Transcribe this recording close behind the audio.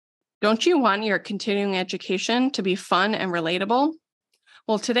Don't you want your continuing education to be fun and relatable?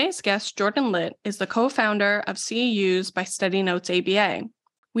 Well, today's guest, Jordan Litt, is the co-founder of CEUs by Study Notes ABA.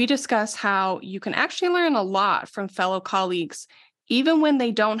 We discuss how you can actually learn a lot from fellow colleagues, even when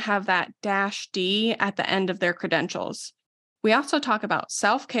they don't have that -D at the end of their credentials. We also talk about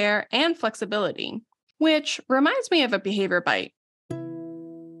self-care and flexibility, which reminds me of a behavior bite.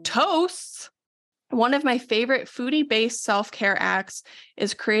 Toasts! One of my favorite foodie-based self-care acts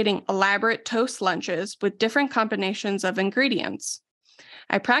is creating elaborate toast lunches with different combinations of ingredients.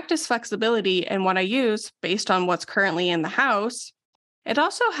 I practice flexibility in what I use based on what's currently in the house. It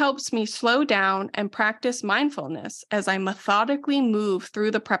also helps me slow down and practice mindfulness as I methodically move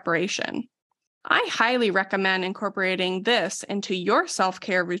through the preparation. I highly recommend incorporating this into your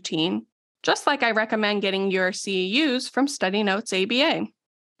self-care routine, just like I recommend getting your CEUs from Study Notes ABA.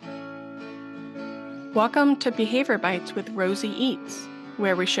 Welcome to Behavior Bites with Rosie Eats,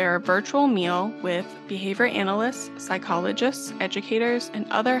 where we share a virtual meal with behavior analysts, psychologists, educators, and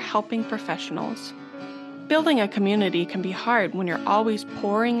other helping professionals. Building a community can be hard when you're always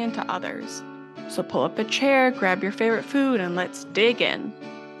pouring into others. So pull up a chair, grab your favorite food, and let's dig in.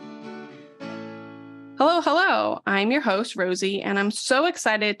 Hello. I'm your host, Rosie, and I'm so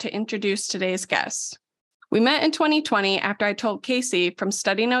excited to introduce today's guest. We met in 2020 after I told Casey from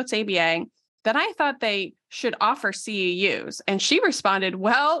Study Notes ABA that I thought they should offer CEUs. And she responded,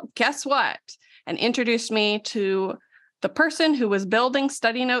 well, guess what? And introduced me to the person who was building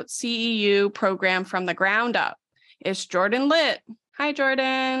Study Notes CEU program from the ground up. It's Jordan Litt. Hi,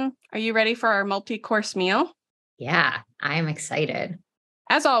 Jordan. Are you ready for our multi-course meal? Yeah, I'm excited.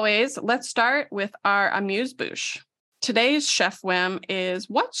 As always, let's start with our amuse-bouche. Today's chef whim is,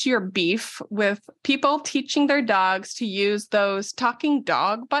 what's your beef with people teaching their dogs to use those talking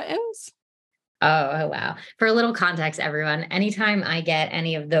dog buttons? Oh, wow. For a little context, everyone, anytime I get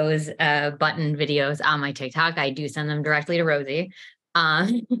any of those button videos on my TikTok, I do send them directly to Rosie.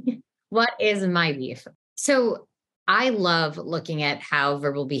 What is my beef? So I love looking at how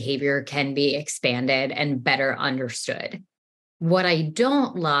verbal behavior can be expanded and better understood. What I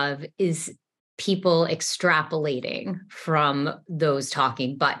don't love is people extrapolating from those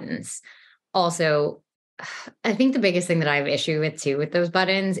talking buttons. Also, I think the biggest thing that I have issue with too with those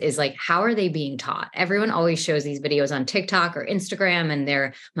buttons is like, how are they being taught? Everyone always shows these videos on TikTok or Instagram, and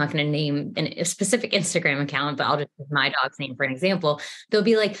I'm not going to name a specific Instagram account, but I'll just use my dog's name for an example. They'll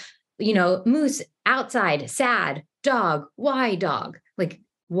be like, moose outside, sad, dog, why dog? Like,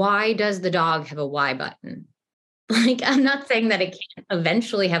 why does the dog have a Y button? Like, I'm not saying that it can't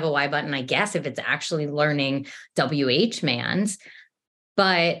eventually have a Y button, I guess, if it's actually learning WH mans,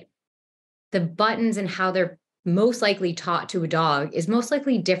 but the buttons and how they're most likely taught to a dog is most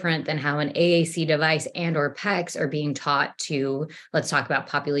likely different than how an AAC device and or PECs are being taught to, let's talk about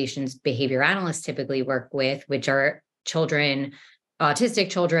populations behavior analysts typically work with, which are children, autistic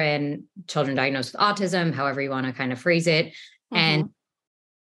children diagnosed with autism, however you want to kind of phrase it. Mm-hmm. And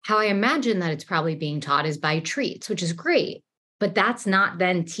how I imagine that it's probably being taught is by treats, which is great, but that's not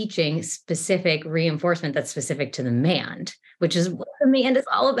then teaching specific reinforcement that's specific to the mand, which is what the mand is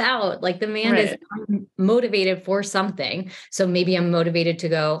all about. Like the mand is motivated for something. So maybe I'm motivated to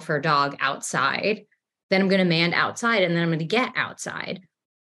go for a dog outside, then I'm going to mand outside, and then I'm going to get outside.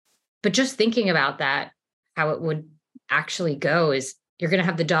 But just thinking about that, how it would actually go is you're going to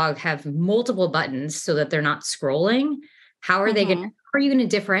have the dog have multiple buttons so that they're not scrolling. How are you going to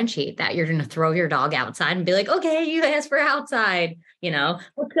differentiate that? You're going to throw your dog outside and be like, okay, you asked for outside,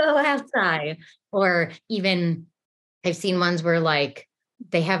 let's go outside. Or even I've seen ones where like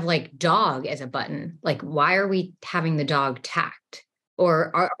they have like dog as a button. Like, why are we having the dog tacked?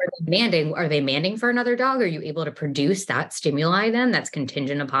 Or are they manding for another dog? Are you able to produce that stimuli then that's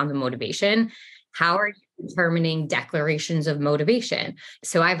contingent upon the motivation? How are you determining declarations of motivation?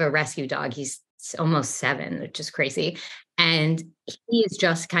 So I have a rescue dog. He's almost 7, which is crazy. And he is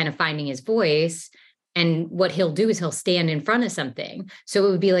just kind of finding his voice. And what he'll do is he'll stand in front of something. So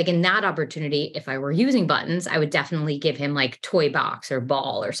it would be like in that opportunity, if I were using buttons, I would definitely give him like toy box or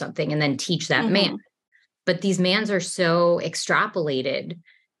ball or something and then teach that man. But these mans are so extrapolated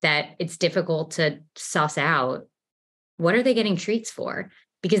that it's difficult to suss out what are they getting treats for?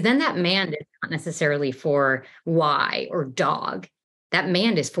 Because then that man is not necessarily for Y or dog. That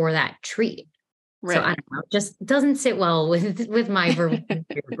man is for that treat. Right. So I don't know, it just doesn't sit well with my verbal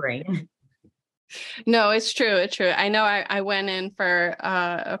brain. No, it's true. It's true. I know I went in for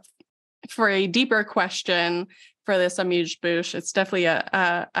a deeper question for this amuse-bouche. It's definitely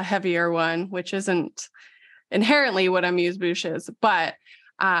a heavier one, which isn't inherently what amuse-bouche is. But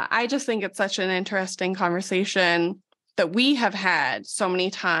I just think it's such an interesting conversation that we have had so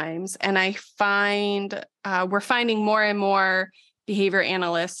many times. And I find we're finding more and more behavior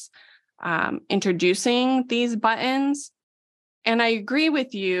analysts introducing these buttons. And I agree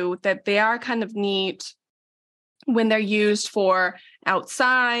with you that they are kind of neat when they're used for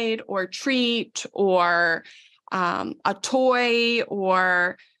outside or treat or a toy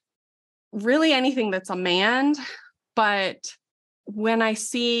or really anything that's a manned. But when I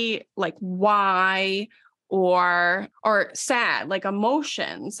see like why or sad, like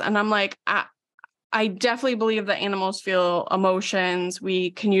emotions, and I'm like, I definitely believe that animals feel emotions.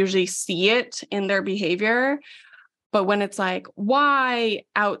 We can usually see it in their behavior. But when it's like, why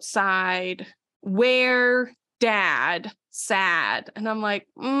outside, where dad, sad, and I'm like,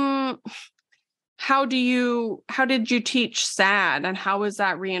 how did you teach sad, and how is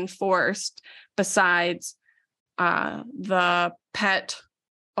that reinforced besides the pet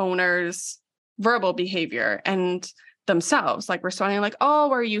owner's verbal behavior and themselves, like responding like,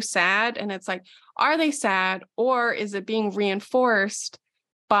 oh, are you sad? And it's like, are they sad, or is it being reinforced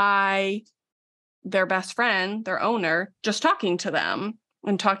by their best friend, their owner, just talking to them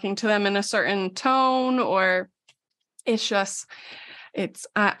in a certain tone? Or it's just,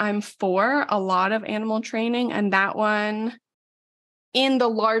 I'm for a lot of animal training, and that one, in the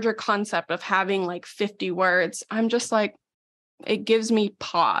larger concept of having like 50 words, I'm just like, it gives me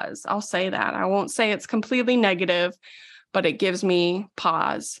pause. I'll say that. I won't say it's completely negative, but it gives me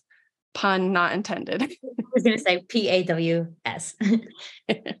pause. Pun not intended. I was going to say PAWS.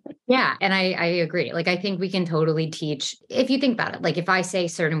 Yeah. And I agree. Like, I think we can totally teach, if you think about it, like if I say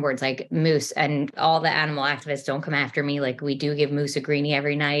certain words like moose, and all the animal activists don't come after me, like we do give Moose a greenie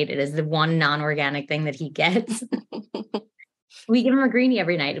every night. It is the one non-organic thing that he gets. We give him a greenie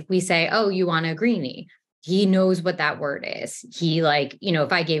every night. If we say, oh, you want a greenie? He knows what that word is. He like,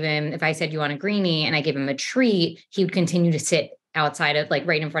 if I said you want a greenie and I gave him a treat, he would continue to sit outside of like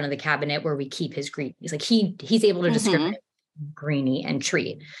right in front of the cabinet where we keep his greenies. Like he's able to discriminate greenie and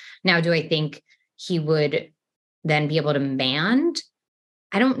treat. Now, do I think he would then be able to mand?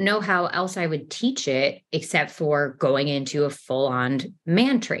 I don't know how else I would teach it except for going into a full-on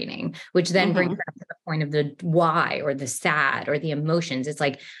man training, which then brings back to the point of the why or the sad or the emotions. It's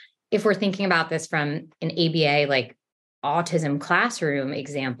like, if we're thinking about this from an ABA, like autism classroom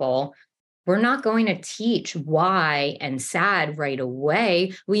example, we're not going to teach why and sad right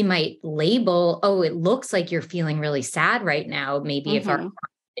away. We might label, oh, it looks like you're feeling really sad right now. Maybe if our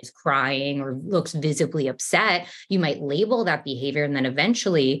is crying or looks visibly upset, you might label that behavior. And then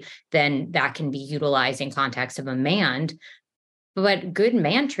eventually, then that can be utilized in context of a mand. But good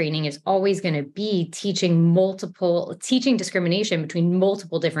man training is always going to be teaching discrimination between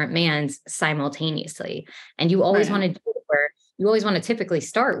multiple different mans simultaneously. And you always want to do it where you always want to typically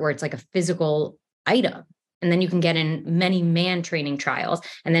start where it's like a physical item. And then you can get in many man training trials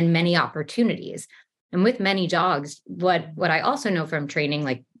and then many opportunities. And with many dogs, what I also know from training,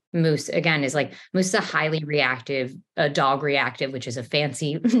 like Moose, again, is like Moose is a highly reactive, dog reactive, which is a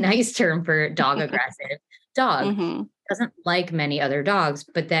fancy, nice term for dog aggressive dog. Doesn't like many other dogs.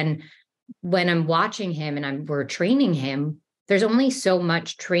 But then when I'm watching him and we're training him, there's only so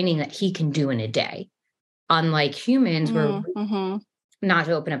much training that he can do in a day. Unlike humans, where not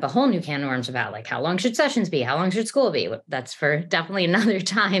to open up a whole new can of worms about like how long should sessions be? How long should school be? That's for definitely another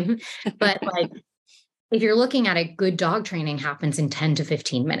time. But like, if you're looking at it, good dog training happens in 10 to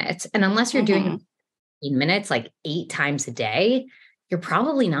 15 minutes. And unless you're doing 15 minutes, like 8 times a day, you're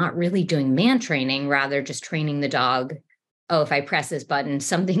probably not really doing man training, rather just training the dog. Oh, if I press this button,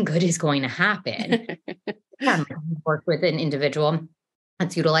 something good is going to happen. I worked with an individual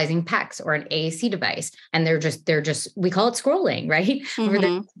that's utilizing PECs or an AAC device. And they're just, we call it scrolling, right? Where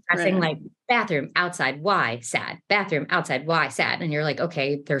they're pressing like bathroom, outside, why, sad, bathroom, outside, why, sad. And you're like,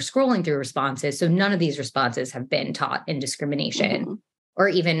 okay, they're scrolling through responses. So none of these responses have been taught in discrimination. Or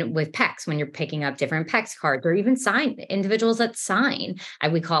even with PECs, when you're picking up different PECs cards, or even individuals that sign,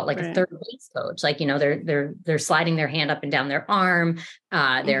 we call it like a third base coach. Like, they're sliding their hand up and down their arm,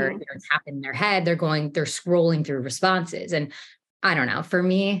 they're tapping their head, they're scrolling through responses. And I don't know, for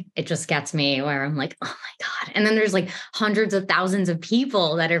me, it just gets me where I'm like, oh my God. And then there's like hundreds of thousands of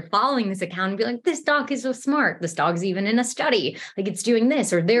people that are following this account and be like, this dog is so smart. This dog's even in a study, like it's doing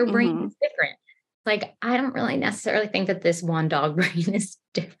this, or their brain is different. Like, I don't really necessarily think that this one dog brain is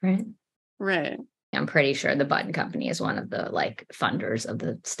different. Right. I'm pretty sure the Button Company is one of the like funders of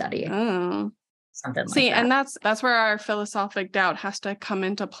the study. Oh. Something like that. See, and that's where our philosophic doubt has to come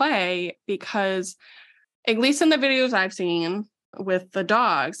into play, because at least in the videos I've seen with the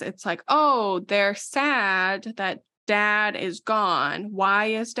dogs, it's like, oh, they're sad that dad is gone. Why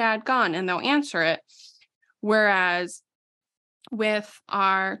is dad gone? And they'll answer it. Whereas with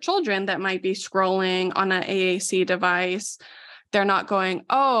our children that might be scrolling on an AAC device, they're not going,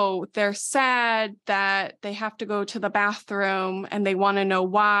 oh, they're sad that they have to go to the bathroom and they want to know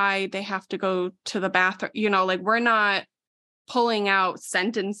why they have to go to the bathroom. Like we're not pulling out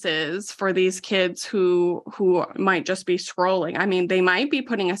sentences for these kids who might just be scrolling. I mean, they might be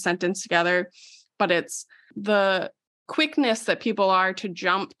putting a sentence together, but it's the quickness that people are to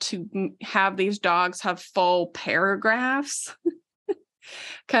jump to have these dogs have full paragraphs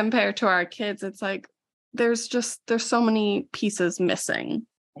compared to our kids. It's like, there's so many pieces missing.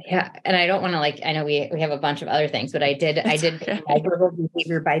 Yeah. And I don't want to I know we have a bunch of other things, but I did Okay. my Verbal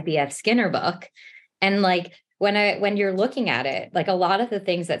Behavior by BF Skinner book. And when you're looking at it, a lot of the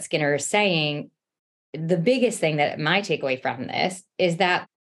things that Skinner is saying, the biggest thing that my takeaway from this is that,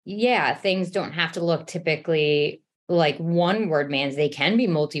 yeah, things don't have to look typically like one word mands. They can be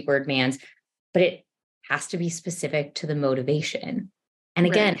multi-word mands, but it has to be specific to the motivation. And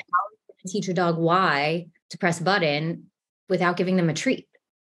again, Right. how are you going to teach a dog why to press a button without giving them a treat?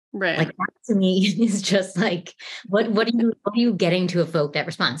 Right. That to me is just what are you getting to evoke that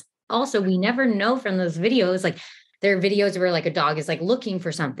response? Also, we never know from those videos, there are videos where a dog is looking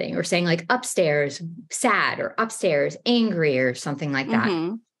for something or saying upstairs sad or upstairs angry or something like that.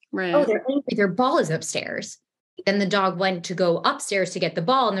 Mm-hmm. Right. Oh, they're angry. Their ball is upstairs. Then the dog went to go upstairs to get the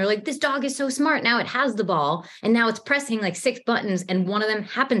ball. And they're like, this dog is so smart. Now it has the ball. And now it's pressing 6 buttons. And one of them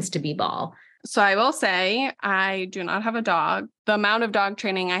happens to be ball. So I will say, I do not have a dog. The amount of dog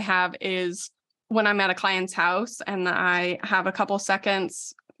training I have is when I'm at a client's house and I have a couple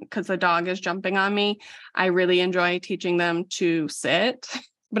seconds because the dog is jumping on me. I really enjoy teaching them to sit.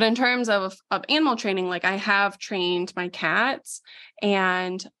 But in terms of animal training, I have trained my cats,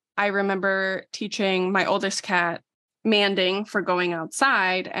 and I remember teaching my oldest cat manding for going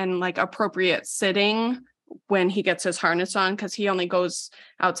outside and appropriate sitting when he gets his harness on, because he only goes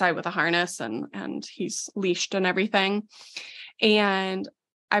outside with a harness and he's leashed and everything. And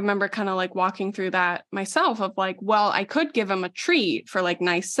I remember kind of walking through that myself of well, I could give him a treat for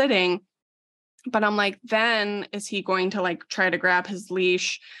nice sitting, but I'm then is he going to try to grab his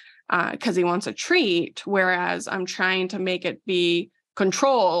leash because he wants a treat? Whereas I'm trying to make it be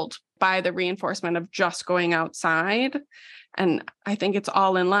controlled by the reinforcement of just going outside. And I think it's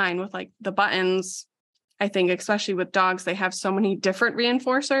all in line with the buttons. I think especially with dogs, they have so many different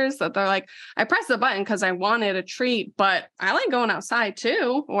reinforcers that they're I press the button because I wanted a treat, but I like going outside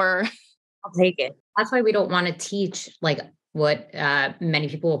too. Or I'll take it. That's why we don't want to teach what many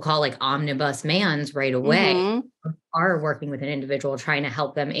people will call omnibus mans right away. Mm-hmm. Are working with an individual trying to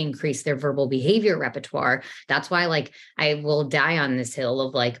help them increase their verbal behavior repertoire. That's why I will die on this hill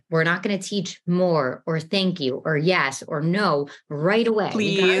of we're not going to teach more or thank you or yes or no right away.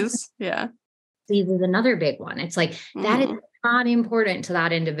 Please. Yeah. Please is another big one. It's that is not important to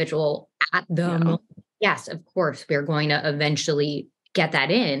that individual at the moment. Yes, of course, we're going to eventually get that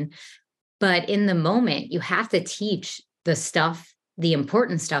in. But in the moment, you have to teach the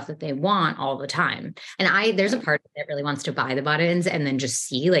important stuff that they want all the time. And there's a part that really wants to buy the buttons and then just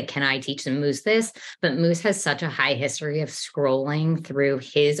see, can I teach them Moose this? But Moose has such a high history of scrolling through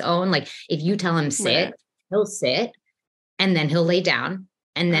his own. If you tell him sit, he'll sit and then he'll lay down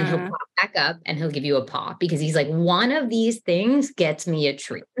and then he'll pop back up and he'll give you a paw because he's one of these things gets me a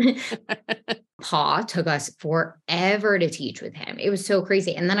treat. Paw took us forever to teach with him. It was so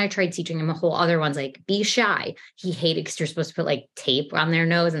crazy. And then I tried teaching him a whole other ones, be shy. He hated because you're supposed to put tape on their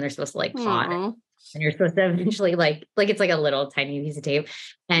nose and they're supposed to paw it. And you're supposed to eventually it's a little tiny piece of tape.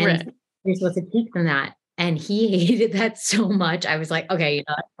 And you're supposed to teach them that. And he hated that so much. I was okay,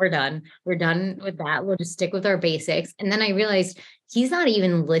 we're done. We're done with that. We'll just stick with our basics. And then I realized he's not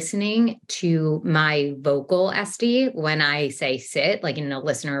even listening to my vocal SD when I say sit, in a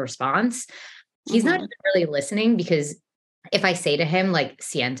listener response. He's not even really listening because if I say to him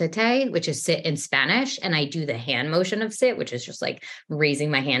siéntate, which is sit in Spanish, and I do the hand motion of sit, which is just raising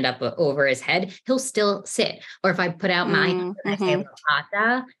my hand up over his head, he'll still sit. Or if I put out my hand and I say la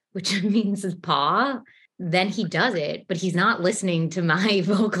pata, which means his paw, then he does it, but he's not listening to my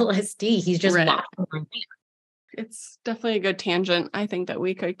vocal SD. He's just watching my hand. It's definitely a good tangent, I think, that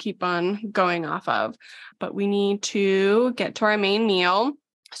we could keep on going off of. But we need to get to our main meal.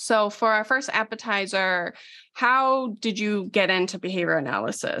 So for our first appetizer, how did you get into behavior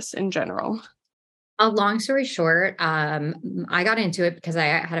analysis in general? A long story short, I got into it because I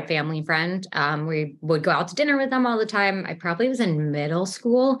had a family friend. We would go out to dinner with them all the time. I probably was in middle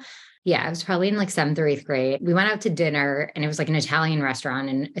school. Yeah, I was probably in 7th or 8th grade. We went out to dinner and it was an Italian restaurant,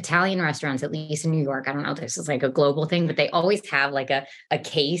 and Italian restaurants, at least in New York, I don't know if this is a global thing, but they always have a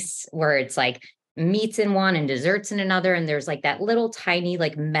case where it's meats in one and desserts in another. And there's like that little tiny,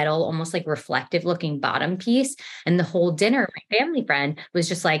 like metal, almost like reflective looking bottom piece. And the whole dinner, my family friend was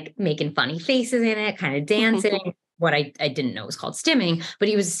just like making funny faces in it, kind of dancing. What I didn't know was called stimming, but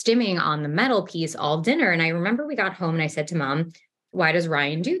he was stimming on the metal piece all dinner. And I remember we got home and I said to Mom, why does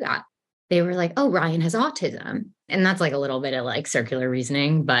Ryan do that? They were like, oh, Ryan has autism. And that's like a little bit of like circular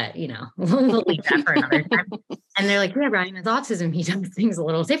reasoning, but we'll leave that for another time. And they're like, yeah, Ryan has autism. He does things a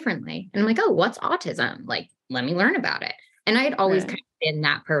little differently. And I'm like, oh, what's autism? Like, let me learn about it. And I had always kind of been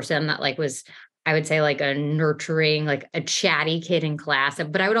that person that like was, I would say, like a nurturing, like a chatty kid in class,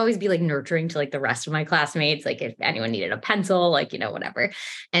 but I would always be like nurturing to like the rest of my classmates. Like if anyone needed a pencil, like, whatever.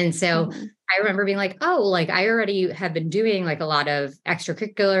 And so I remember being like, oh, like I already have been doing like a lot of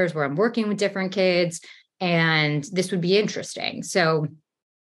extracurriculars where I'm working with different kids and this would be interesting. So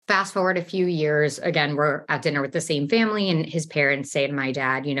fast forward a few years, again, we're at dinner with the same family and his parents say to my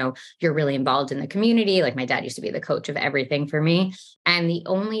dad, you're really involved in the community. Like my dad used to be the coach of everything for me. And the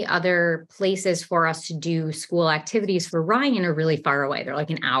only other places for us to do school activities for Ryan are really far away. They're like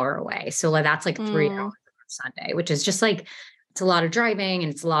an hour away. So that's like 3 hours on Sunday, which is just like, it's a lot of driving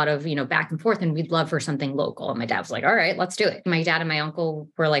and it's a lot of, back and forth. And we'd love for something local. And my dad was like, all right, let's do it. My dad and my uncle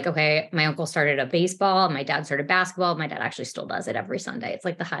were like, okay, my uncle started a baseball. My dad started basketball. My dad actually still does it every Sunday. It's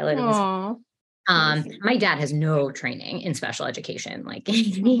like the highlight of his. My dad has no training in special education. Like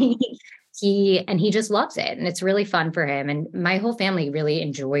he just loves it. And it's really fun for him. And my whole family really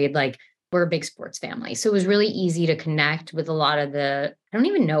enjoyed we're a big sports family. So it was really easy to connect with a lot of I don't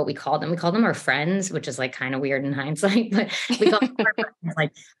even know what we called them. We called them our friends, which is like kind of weird in hindsight, but we called them our friends.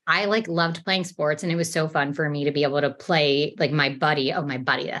 Like I loved playing sports and it was so fun for me to be able to play like my buddy. Oh, my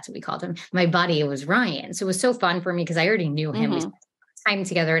buddy. That's what we called him. My buddy was Ryan. So it was so fun for me because I already knew him. We spent time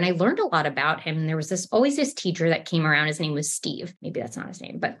together and I learned a lot about him. And there was always this teacher that came around. His name was Steve. Maybe that's not his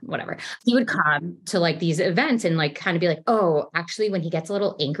name, but whatever. He would come to like these events and like kind of be like, oh, actually, when he gets a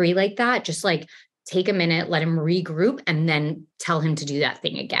little angry like that, just like take a minute, let him regroup and then tell him to do that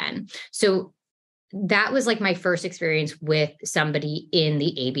thing again. So that was like my first experience with somebody in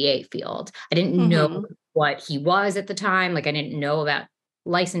the ABA field. I didn't know what he was at the time. Like I didn't know about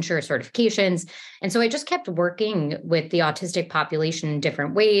licensure certifications. And so I just kept working with the autistic population in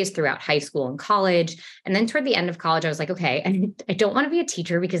different ways throughout high school and college. And then toward the end of college, I was like, okay, I don't want to be a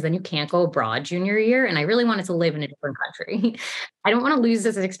teacher because then you can't go abroad junior year. And I really wanted to live in a different country. I don't want to lose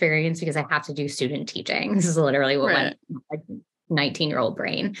this experience because I have to do student teaching. This is literally what went my 19-year-old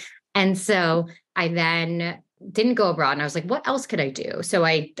brain. And so I then didn't go abroad. And I was like, what else could I do? So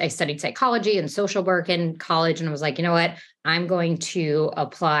I studied psychology and social work in college. And I was like, you know what? I'm going to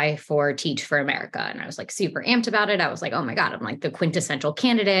apply for Teach for America. And I was like super amped about it. I was like, oh my God, I'm like the quintessential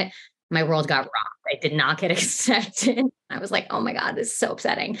candidate. My world got rocked. I did not get accepted. I was like, oh my God, this is so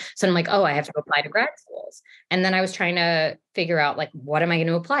upsetting. So I'm like, oh, I have to apply to grad schools. And then I was trying to figure out like, what am I going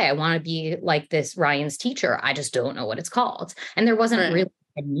to apply? I want to be like this Ryan's teacher. I just don't know what it's called. And there wasn't really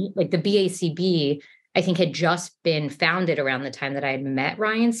a need, like the BACB, I think had just been founded around the time that I had met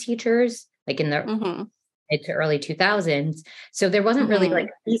Ryan's teachers, like in the mid to early 2000s. So there wasn't really like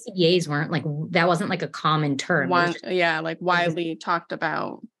BCBAs weren't like, that wasn't like a common term. Like widely talked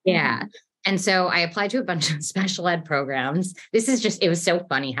about. Yeah. And so I applied to a bunch of special ed programs. It was so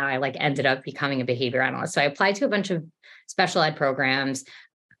funny how I like ended up becoming a behavior analyst. So I applied to a bunch of special ed programs,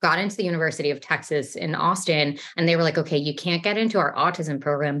 got into the University of Texas in Austin, and they were like, okay, you can't get into our autism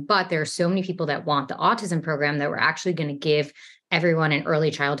program, but there are so many people that want the autism program that we're actually going to give everyone in early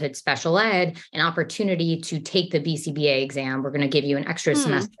childhood special ed an opportunity to take the BCBA exam. We're going to give you an extra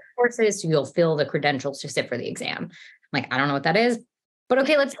semester of courses, so you'll fill the credentials to sit for the exam. I'm like, I don't know what that is, but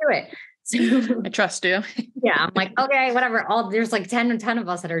okay, let's do it. So I trust you. Yeah. I'm like, okay, whatever. There's like 10 of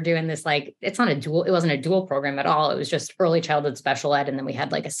us that are doing this. Like, it wasn't a dual program at all. It was just early childhood special ed. And then we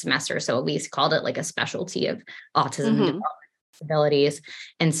had like a semester. So at least called it like a specialty of autism and developmental disabilities.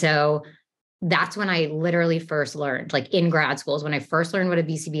 And so that's when I literally first learned, like in grad schools, when I first learned what a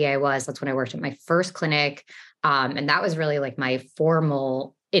BCBA was. That's when I worked at my first clinic. And that was really like my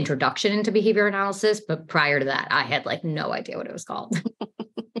formal introduction into behavior analysis. But prior to that, I had like no idea what it was called.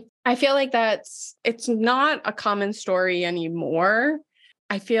 I feel like it's not a common story anymore.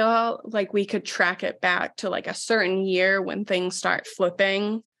 I feel like we could track it back to like a certain year when things start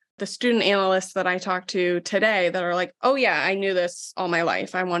flipping. The student analysts that I talked to today that are like, oh yeah, I knew this all my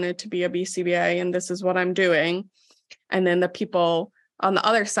life. I wanted to be a BCBA and this is what I'm doing. And then the people on the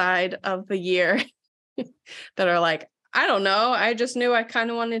other side of the year that are like, I don't know. I just knew I kind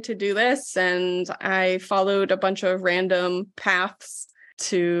of wanted to do this. And I followed a bunch of random paths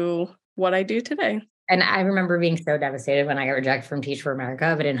to what I do today. And I remember being so devastated when I got rejected from Teach for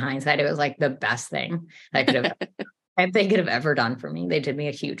America, but in hindsight, it was like the best thing I could have, they could have ever done for me. They did me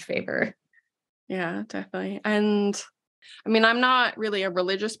a huge favor. Yeah, definitely. And I mean, I'm not really a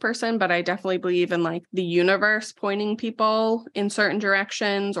religious person, but I definitely believe in like the universe pointing people in certain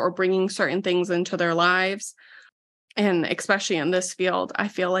directions or bringing certain things into their lives. And especially in this field, I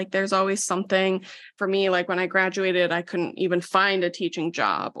feel like there's always something for me. Like when I graduated, I couldn't even find a teaching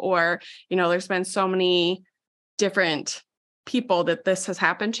job, or, there's been so many different people that this has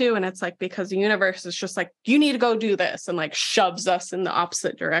happened to. And it's like, because the universe is just like, you need to go do this, and like shoves us in the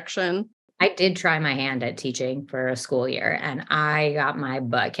opposite direction. I did try my hand at teaching for a school year and I got my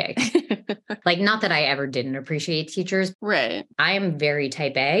butt kicked. Like, not that I ever didn't appreciate teachers. Right. I am very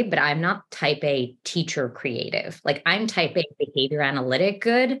type A, but I'm not type A teacher creative. Like, I'm type A behavior analytic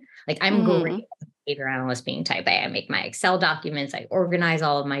good. Like, I'm great as a behavior analyst being type A. I make my Excel documents. I organize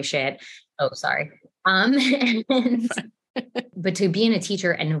all of my shit. Oh, sorry. But to be in a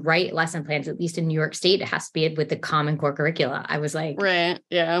teacher and write lesson plans, at least in New York State, it has to be with the Common Core curricula. I was like, right.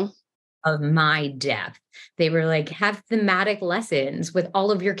 Yeah. Of my depth. They were like, have thematic lessons with all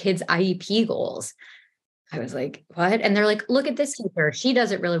of your kids' IEP goals. I was like, what? And they're like, look at this teacher. She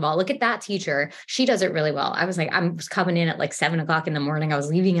does it really well. Look at that teacher. She does it really well. I was like, I was coming in at like 7:00 in the morning. I was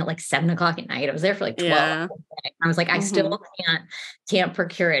leaving at like 7:00 at night. I was there for like 12 Yeah. hours. I was like, I still can't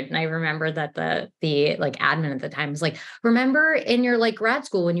procure it. And I remember that the like admin at the time was like, remember in your like grad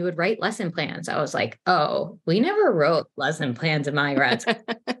school when you would write lesson plans? I was like, oh, we never wrote lesson plans in my grad school.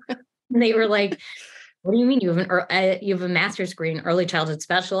 And they were like, what do you mean you have a master's degree in early childhood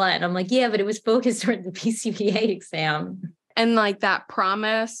special ed? And I'm like, yeah, but it was focused toward the PCBA exam. And like that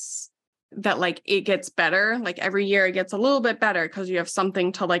promise that like it gets better, like every year it gets a little bit better because you have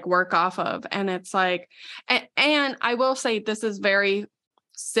something to like work off of. And it's like, and I will say this is very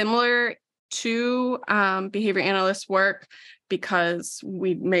similar to behavior analyst work, because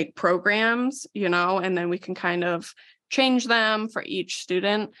we make programs, and then we can kind of change them for each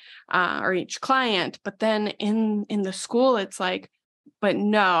student or each client. But then in the school, it's like, but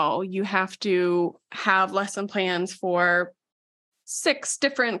no, you have to have lesson plans for 6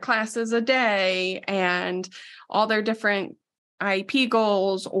 different classes a day and all their different IEP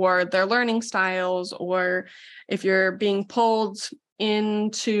goals or their learning styles, or if you're being pulled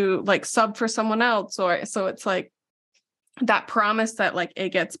into like sub for someone else, or so it's like that promise that like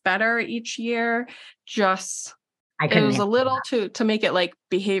it gets better each year. Just it was a little to make it like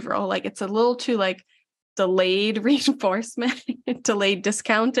behavioral, like it's a little too like delayed reinforcement, delayed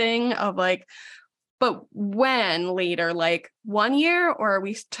discounting of like, but when later, like 1 year, or are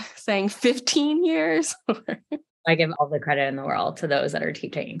we saying 15 years? I give all the credit in the world to those that are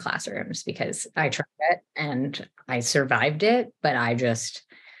teaching in classrooms, because I tried it and I survived it, but I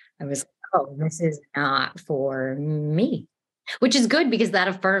was, oh, this is not for me. Which is good, because that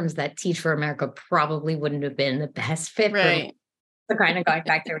affirms that Teach for America probably wouldn't have been the best fit for me. So kind of going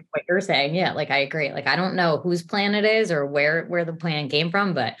back to what you're saying. Yeah, like I agree. Like I don't know whose plan it is or where the plan came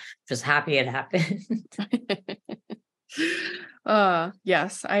from, but just happy it happened.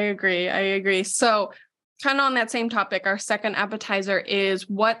 Yes, I agree. So kind of on that same topic, our second appetizer is,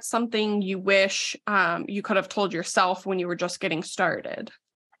 what's something you wish you could have told yourself when you were just getting started?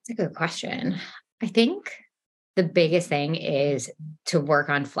 That's a good question. I think the biggest thing is to work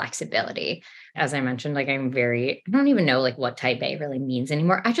on flexibility. As I mentioned, like I don't even know like what type A really means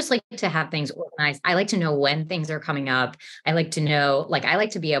anymore. I just like to have things organized. I like to know when things are coming up. I like to know, like, I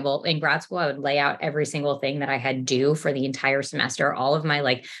like to be able, in grad school, I would lay out every single thing that I had due for the entire semester. All of my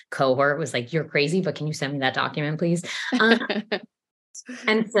like cohort was like, you're crazy, but can you send me that document, please?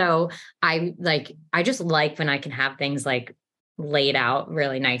 And so I just like when I can have things like laid out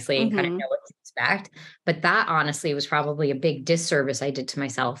really nicely and kind of know what to expect. But that honestly was probably a big disservice I did to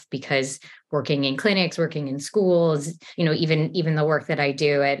myself, because working in clinics, working in schools, even the work that I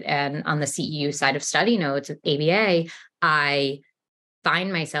do and on the CEU side of study notes at ABA, I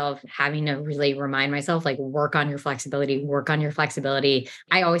find myself having to really remind myself, like, work on your flexibility.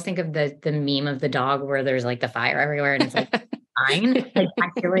 I always think of the meme of the dog where there's like the fire everywhere and it's like, fine. Like,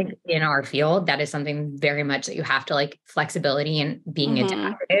 I feel like in our field, that is something very much that you have to like flexibility and being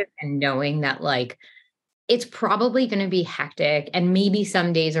adaptive and knowing that like, it's probably going to be hectic and maybe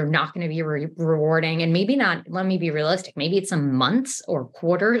some days are not going to be rewarding, and maybe not. Let me be realistic. Maybe it's some months or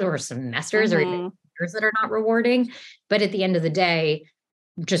quarters or semesters or even years that are not rewarding. But at the end of the day,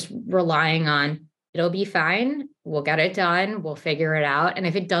 just relying on it'll be fine. We'll get it done. We'll figure it out. And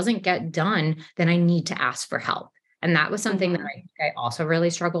if it doesn't get done, then I need to ask for help. And that was something that I also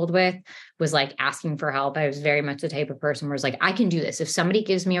really struggled with, was like asking for help. I was very much the type of person where it's like, I can do this. If somebody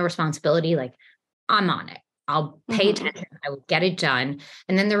gives me a responsibility, like I'm on it. I'll pay attention. I will get it done.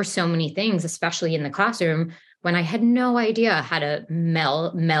 And then there were so many things, especially in the classroom, when I had no idea how to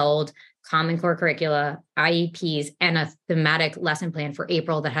meld Common Core curricula, IEPs, and a thematic lesson plan for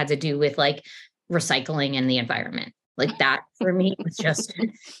April that had to do with like recycling and the environment. Like that for me was just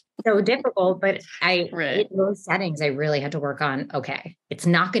so difficult. But in those settings, I really had to work on, okay, it's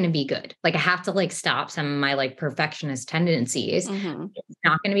not going to be good. Like I have to like stop some of my like perfectionist tendencies. It's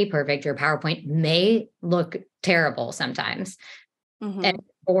not going to be perfect. Your PowerPoint may look terrible sometimes. And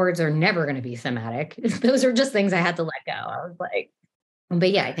boards are never going to be thematic. Those are just things I had to let go. I was like, but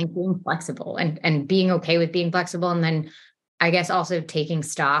yeah, I think being flexible and being okay with being flexible. And then I guess also taking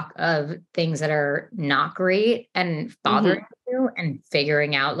stock of things that are not great and bothering you and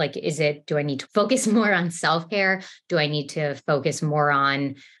figuring out like, do I need to focus more on self-care? Do I need to focus more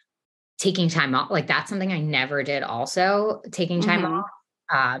on taking time off? Like that's something I never did also, taking time off.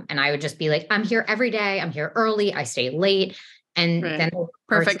 And I would just be like, I'm here every day. I'm here early. I stay late. And then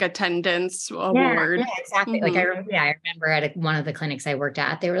perfect attendance award. Yeah, exactly. Like I remember at one of the clinics I worked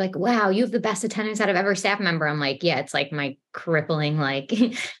at, they were like, wow, you have the best attendance out of every staff member. I'm like, yeah, it's like my crippling, like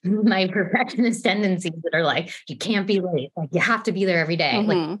my perfectionist tendencies that are like, you can't be late. Like you have to be there every day.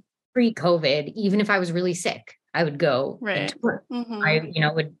 Like pre-COVID, even if I was really sick, I would go. Right.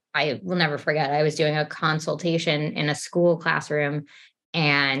 I will never forget. I was doing a consultation in a school classroom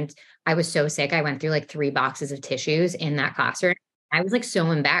and I was so sick. I went through like 3 boxes of tissues in that classroom. I was like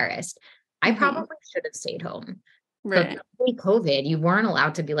so embarrassed. I probably should have stayed home. Right. But pre-COVID, you weren't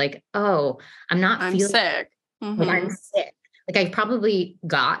allowed to be like, oh, I'm feeling sick. Like I'm sick. Like I probably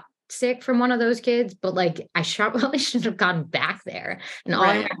got sick from one of those kids, but like I probably should have gone back there. And all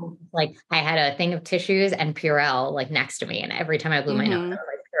I remember was, like I had a thing of tissues and Purell like next to me. And every time I blew my nose, I was like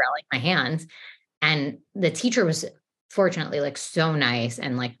Purell like my hands. And the teacher was fortunately like so nice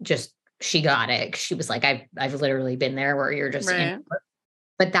and like just she got it. She was like, I've literally been there where you're just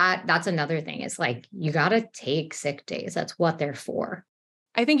but that's another thing. It's like you gotta take sick days. That's what they're for.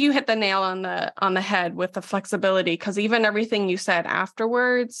 I think you hit the nail on the head with the flexibility, because even everything you said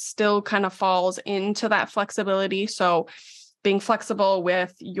afterwards still kind of falls into that flexibility. So being flexible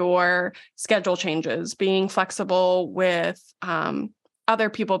with your schedule changes, being flexible with other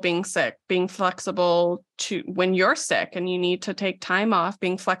people being sick, being flexible to when you're sick and you need to take time off,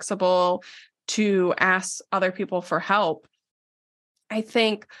 being flexible to ask other people for help. I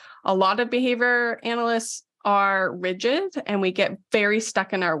think a lot of behavior analysts are rigid and we get very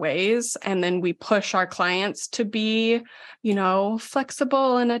stuck in our ways. And then we push our clients to be,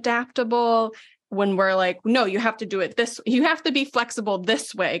 flexible and adaptable when we're like, no, you have to do it you have to be flexible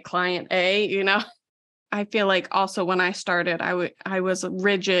this way, client A, I feel like also when I started, I was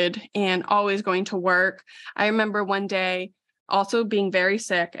rigid and always going to work. I remember one day also being very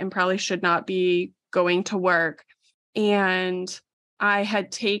sick and probably should not be going to work. And I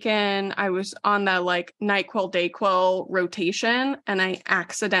was on the like NyQuil, DayQuil rotation, and I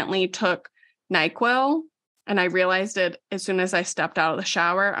accidentally took NyQuil, and I realized it as soon as I stepped out of the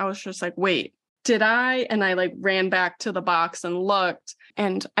shower. I was just like, wait, did I? And I like ran back to the box and looked.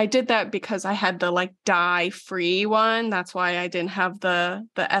 And I did that because I had the like dye-free one. That's why I didn't have the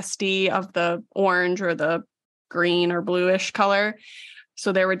SD of the orange or the green or bluish color.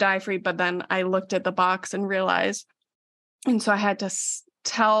 So they were dye-free. But then I looked at the box and realized, and so I had to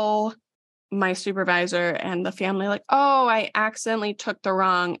tell my supervisor and the family, like, oh, I accidentally took the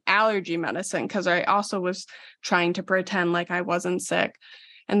wrong allergy medicine, because I also was trying to pretend like I wasn't sick.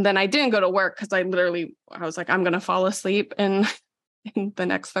 And then I didn't go to work because I was like, I'm going to fall asleep in the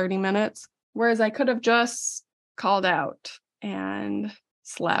next 30 minutes. Whereas I could have just called out and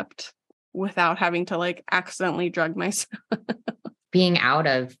slept without having to like accidentally drug myself. Being out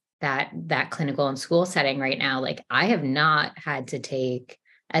of that clinical and school setting right now, like I have not had to take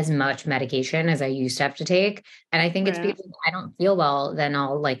as much medication as I used to have to take. And I think it's because I don't feel well, then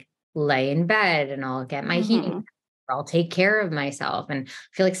I'll like lay in bed and I'll get my heating. I'll take care of myself. And I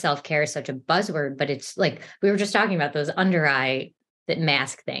feel like self-care is such a buzzword, but it's like, we were just talking about those under eye that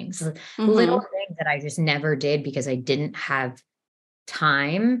mask things, little things that I just never did because I didn't have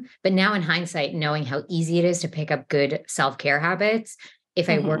time. But now in hindsight, knowing how easy it is to pick up good self-care habits, if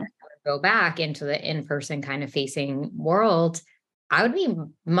I were to go back into the in-person kind of facing world, I would be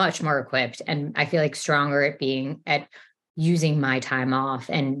much more equipped. And I feel like stronger at using my time off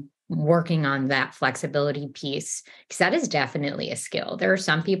and working on that flexibility piece, because that is definitely a skill. There are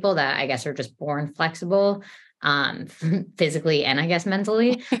some people that I guess are just born flexible, physically and I guess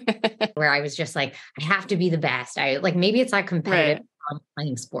mentally, where I was just like, I have to be the best. Maybe it's like competitive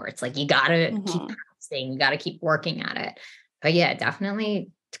playing sports. Like you got to keep practicing, you got to keep working at it. But yeah,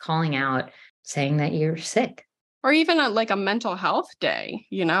 definitely calling out saying that you're sick. Or even like a mental health day,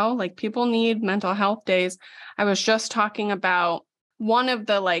 like people need mental health days. I was just talking about one of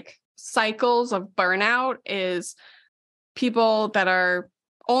the like cycles of burnout is people that are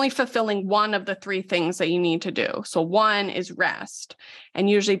only fulfilling one of the three things that you need to do. So one is rest. And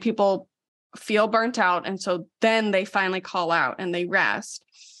usually people feel burnt out. And so then they finally call out and they rest.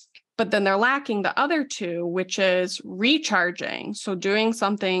 But then they're lacking the other two, which is recharging. So doing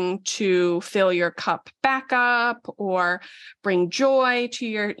something to fill your cup back up or bring joy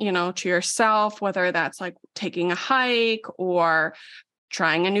to to yourself, whether that's like taking a hike or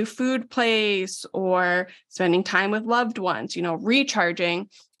trying a new food place or spending time with loved ones, recharging.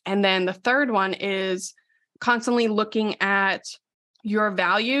 And then the third one is constantly looking at your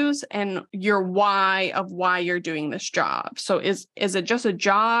values and your why of why you're doing this job. So is it just a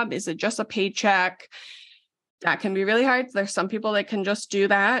job? Is it just a paycheck? That can be really hard. There's some people that can just do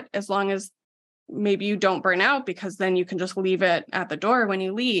that as long as maybe you don't burn out, because then you can just leave it at the door when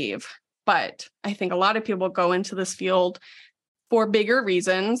you leave. But I think a lot of people go into this field for bigger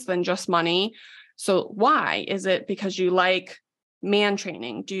reasons than just money. So why? Is it because you like man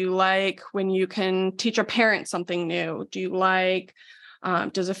training? Do you like when you can teach a parent something new? Do you like,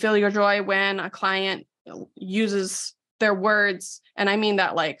 does it fill your joy when a client uses their words? And I mean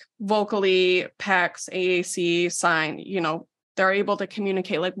that like vocally, PECS, AAC, sign, they're able to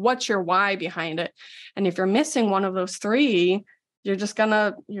communicate like, what's your why behind it? And if you're missing one of those three, you're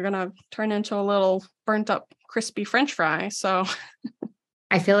gonna turn into a little burnt up, crispy French fry. So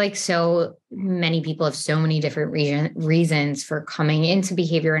I feel like so many people have so many different reasons for coming into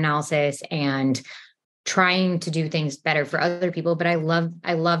behavior analysis and trying to do things better for other people. But I love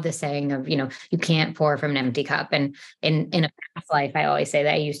the saying of, you can't pour from an empty cup. And in a past life, I always say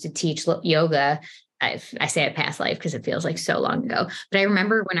that I used to teach yoga. I say a past life because it feels like so long ago. But I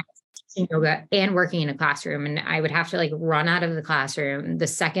remember when I was teaching yoga and working in a classroom, and I would have to like run out of the classroom the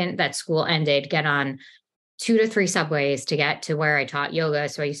second that school ended, get on 2 to 3 subways to get to where I taught yoga.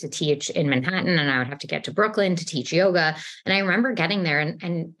 So I used to teach in Manhattan and I would have to get to Brooklyn to teach yoga. And I remember getting there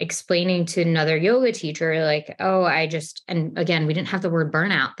and explaining to another yoga teacher, like, and again, we didn't have the word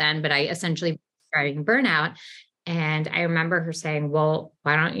burnout then, but I essentially started burnout. And I remember her saying, well,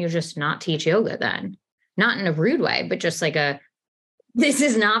 why don't you just not teach yoga then? Not in a rude way, but just like this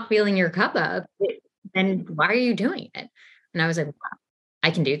is not filling your cup up. Then why are you doing it? And I was like, wow,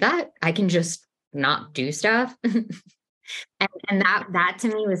 I can do that. I can just not do stuff. and that to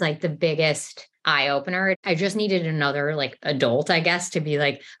me was like the biggest eye opener. I just needed another like adult, I guess, to be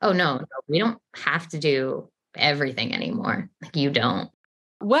like, oh no, we don't have to do everything anymore. Like you don't.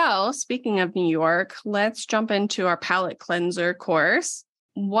 Well, speaking of New York, let's jump into our palate cleanser course.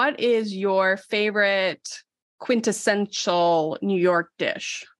 What is your favorite quintessential New York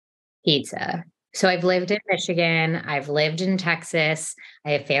dish? Pizza. So I've lived in Michigan. I've lived in Texas.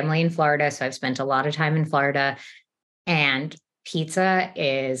 I have family in Florida. So I've spent a lot of time in Florida. And pizza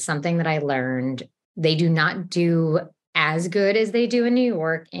is something that I learned they do not do as good as they do in New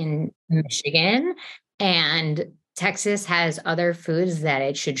York, in Michigan. And Texas has other foods that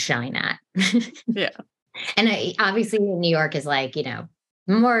it should shine at. Yeah. And obviously New York is like,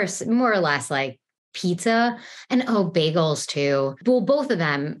 more or less like pizza and bagels too. Well, both of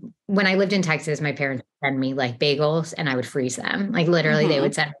them. When I lived in Texas, my parents would send me like bagels and I would freeze them. Like literally they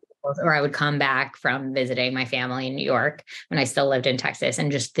would send me bagels, or I would come back from visiting my family in New York when I still lived in Texas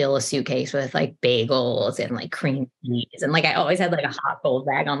and just fill a suitcase with like bagels and like cream cheese. And like I always had like a hot cold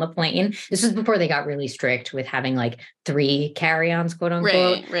bag on the plane. This was before they got really strict with having like 3 carry-ons, quote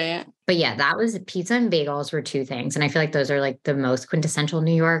unquote. Right. But yeah, that was pizza and bagels were 2 things. And I feel like those are like the most quintessential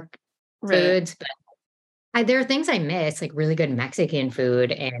New York foods. But there are things I miss, like really good Mexican food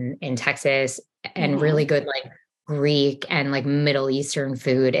in Texas and really good like Greek and like Middle Eastern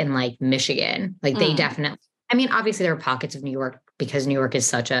food in like Michigan. Like they definitely, I mean, obviously there are pockets of New York because New York is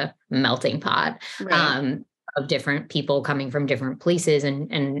such a melting pot of different people coming from different places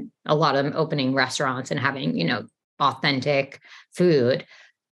and a lot of them opening restaurants and having, authentic food.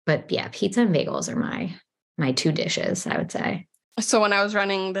 But yeah, pizza and bagels are my 2 dishes, I would say. So when I was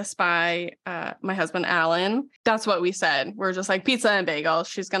running this by my husband, Alan, that's what we said. We're just like pizza and bagels.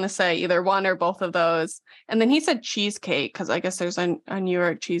 She's going to say either one or both of those. And then he said cheesecake, because I guess there's a New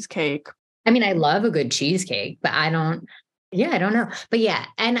York cheesecake. I mean, I love a good cheesecake, but I don't know. But yeah,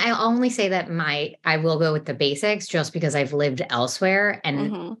 and I only say that I will go with the basics just because I've lived elsewhere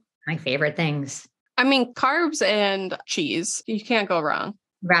and my favorite things. I mean, carbs and cheese, you can't go wrong.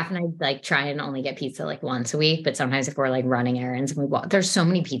 Raph and I like try and only get pizza like once a week, but sometimes if we're like running errands and we walk, there's so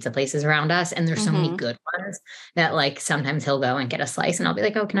many pizza places around us and there's so many good ones that like sometimes he'll go and get a slice and I'll be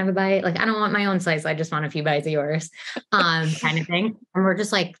like, oh, can I have a bite? Like, I don't want my own slice. I just want a few bites of yours, kind of thing. And we're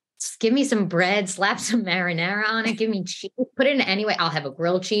just like, give me some bread, slap some marinara on it, give me cheese, put it in any way. I'll have a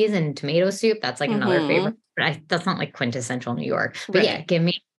grilled cheese and tomato soup. That's like another favorite. But that's not like quintessential New York. But yeah, give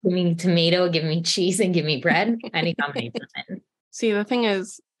me tomato, give me cheese, and give me bread. Any combination. See, the thing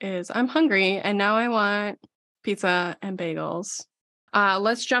is I'm hungry and now I want pizza and bagels.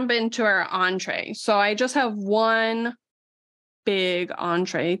 Let's jump into our entree. So I just have one big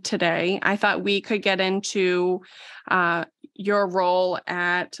entree today. I thought we could get into your role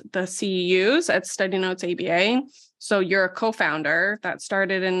at the CEUs at Study Notes ABA. So you're a co-founder that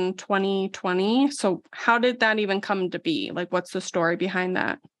started in 2020. So how did that even come to be? Like, what's the story behind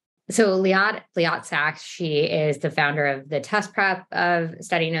that? So Liat Sachs, she is the founder of the test prep of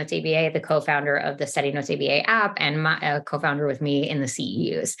Study Notes ABA, the co-founder of the Study Notes ABA app, and my co-founder with me in the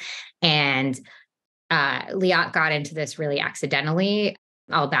CEUs. And Liat got into this really accidentally.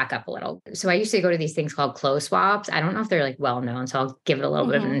 I'll back up a little. So I used to go to these things called clothes swaps. I don't know if they're like well known, so I'll give it a little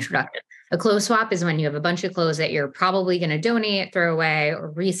bit of an introduction. A clothes swap is when you have a bunch of clothes that you're probably going to donate, throw away,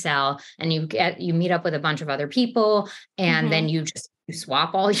 or resell, and you meet up with a bunch of other people, and then you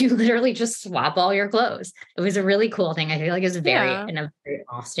literally just swap all your clothes. It was a really cool thing. I feel like it was a very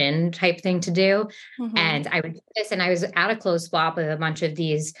Austin type thing to do. And I would do this, and I was at a clothes swap with a bunch of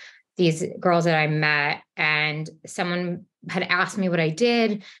these girls that I met, and someone had asked me what I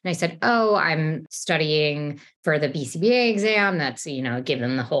did. And I said, oh, I'm studying for the BCBA exam. That's, give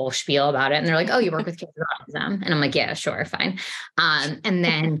them the whole spiel about it. And they're like, oh, you work with kids with autism. And I'm like, yeah, sure, fine. And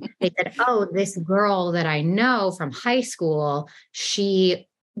then they said, oh, this girl that I know from high school, she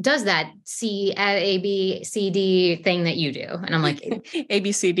does that A, B, C, D thing that you do. And I'm like, A,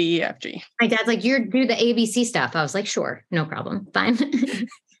 B, C, D, E, F, G. My dad's like, you do the ABC stuff. I was like, sure, no problem. Fine.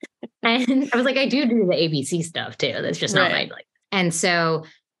 And I was like, I do the ABC stuff too. That's just not my like. And so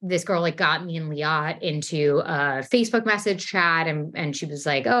this girl like got me and Liat into a Facebook message chat, and she was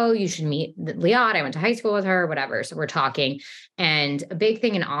like, oh, you should meet Liat. I went to high school with her, whatever. So we're talking. And a big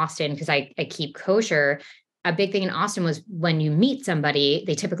thing in Austin, because I keep kosher, a big thing in Austin was when you meet somebody,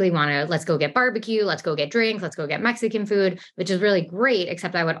 they typically want to, let's go get barbecue, let's go get drinks, let's go get Mexican food, which is really great,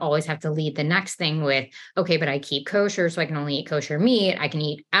 except I would always have to lead the next thing with, okay, but I keep kosher, so I can only eat kosher meat. I can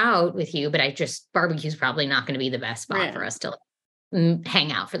eat out with you, but barbecue is probably not going to be the best spot for us to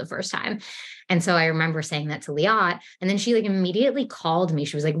hang out for the first time. And so I remember saying that to Liat, and then she like immediately called me.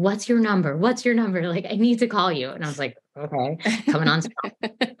 She was like, what's your number? Like, I need to call you. And I was like, okay, coming on.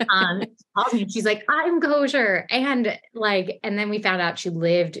 Calls me. She's like, I'm kosher. And then we found out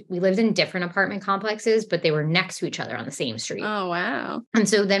we lived in different apartment complexes, but they were next to each other on the same street. Oh, wow. And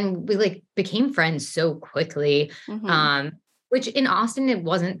so then we like became friends so quickly. Which in Austin, it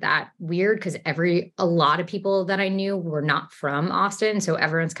wasn't that weird because a lot of people that I knew were not from Austin. So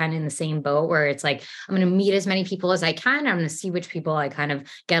everyone's kind of in the same boat where it's like, I'm going to meet as many people as I can. I'm going to see which people I kind of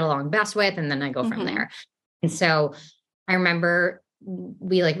get along best with. And then I go from there. And so I remember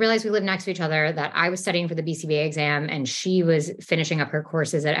we like realized we lived next to each other, that I was studying for the BCBA exam and she was finishing up her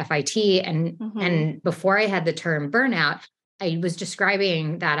courses at FIT. And before I had the term burnout, I was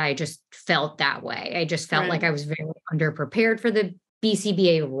describing that I just felt that way. I just felt like I was very underprepared for the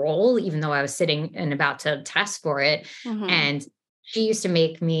BCBA role, even though I was sitting and about to test for it. And she used to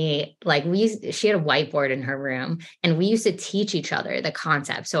make me she had a whiteboard in her room and we used to teach each other the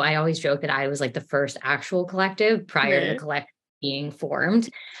concept. So I always joke that I was like the first actual collective prior to the collective being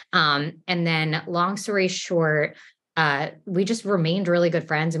formed. And then long story short, we just remained really good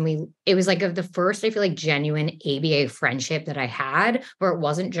friends. And it was like the first, I feel like, genuine ABA friendship that I had, where it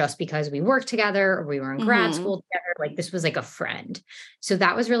wasn't just because we worked together or we were in grad school together. Like this was like a friend. So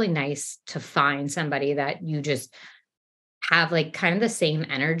that was really nice to find somebody that you just have like kind of the same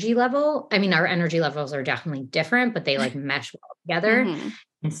energy level. I mean, our energy levels are definitely different, but they like mesh well together.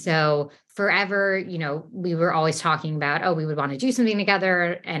 And so forever, we were always talking about, oh, we would want to do something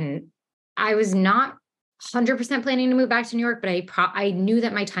together. And I was not 100% planning to move back to New York, but I knew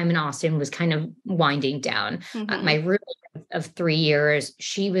that my time in Austin was kind of winding down. My roommate of 3 years,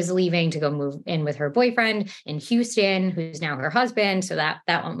 she was leaving to go move in with her boyfriend in Houston, who's now her husband. So that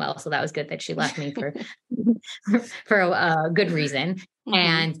went well. So that was good that she left me for a good reason.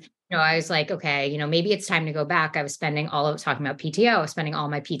 And I was like, okay, maybe it's time to go back. I was spending talking about PTO, I was spending all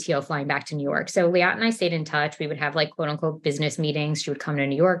my PTO flying back to New York. So Liat and I stayed in touch. We would have like quote unquote business meetings. She would come to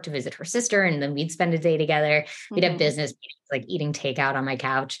New York to visit her sister, and then we'd spend a day together. We'd have business meetings, like eating takeout on my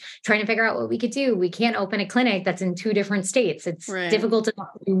couch, trying to figure out what we could do. We can't open a clinic that's in 2 different states. It's difficult to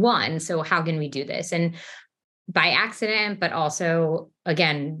do one. So how can we do this? And by accident, but also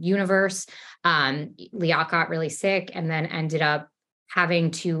again, universe, Liat got really sick and then ended up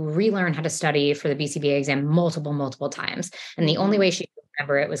having to relearn how to study for the BCBA exam multiple times. And the only way she could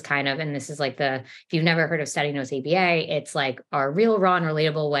remember it was kind of, and this is like if you've never heard of Study Notes ABA, it's like our real, raw, and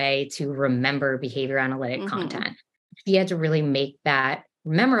relatable way to remember behavior analytic content. She had to really make that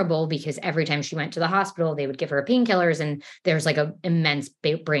memorable because every time she went to the hospital, they would give her painkillers, and there's like an immense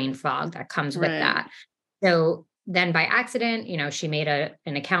brain fog that comes with that. So then by accident, she made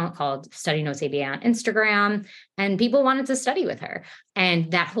an account called Study Notes ABA on Instagram, and people wanted to study with her.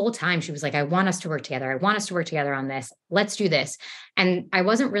 And that whole time she was like, I want us to work together. I want us to work together on this. Let's do this. And I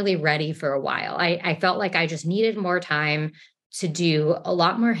wasn't really ready for a while. I felt like I just needed more time to do a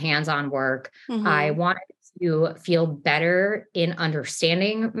lot more hands-on work. I wanted to feel better in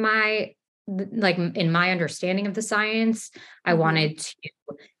understanding in my understanding of the science. I wanted to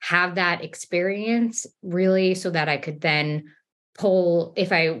have that experience really so that I could then pull,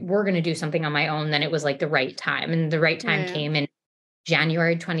 if I were going to do something on my own, then it was like the right time. And the right time came in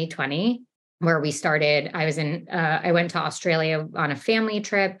January 2020, where we started. I went to Australia on a family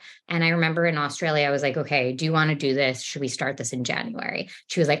trip. And I remember in Australia, I was like, okay, do you want to do this? Should we start this in January?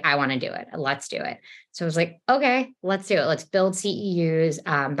 She was like, I want to do it. Let's do it. So I was like, okay, let's do it. Let's build CEUs.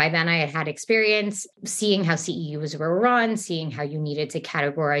 By then I had experience seeing how CEUs were run, seeing how you needed to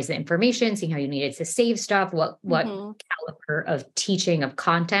categorize the information, seeing how you needed to save stuff, what caliber of teaching of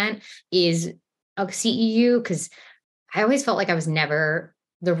content is a CEU. Because I always felt like I was never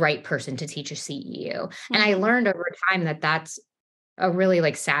the right person to teach a CEU. And I learned over time that that's a really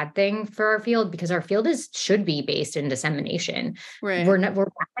like sad thing for our field, because our field should be based in dissemination. We're bad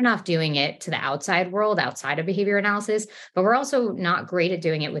enough doing it to the outside world, outside of behavior analysis, but we're also not great at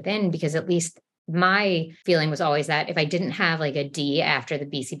doing it within, because at least my feeling was always that if I didn't have like a D after the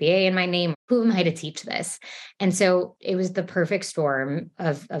BCBA in my name, who am I to teach this? And so it was the perfect storm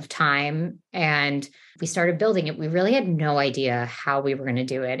of time. And we started building it. We really had no idea how we were going to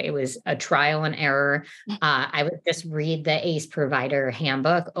do it. It was a trial and error. I would just read the ACE provider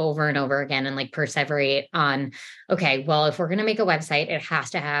handbook over and over again and like perseverate on, okay, well, if we're going to make a website, it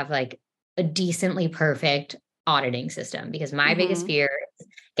has to have like a decently perfect auditing system, because my biggest fear is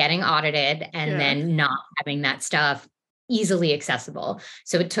getting audited and then not having that stuff easily accessible.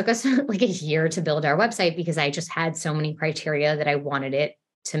 So it took us like a year to build our website, because I just had so many criteria that I wanted it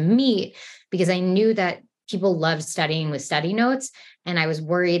to meet, because I knew that people loved studying with study notes. And I was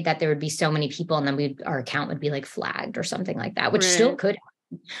worried that there would be so many people and then our account would be like flagged or something like that, which still could happen.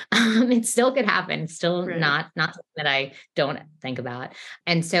 It still could happen. Still not something that I don't think about.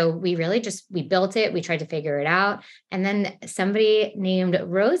 And so we really we built it. We tried to figure it out. And then somebody named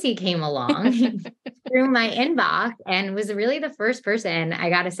Rosie came along through my inbox and was really the first person. I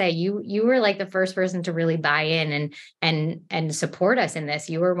got to say, you were like the first person to really buy in and support us in this.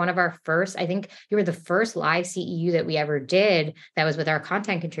 You were one of our first, I think you were the first live CEU that we ever did that was with our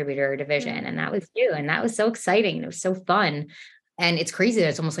content contributor division. And that was you. And that was so exciting. It was so fun. And it's crazy that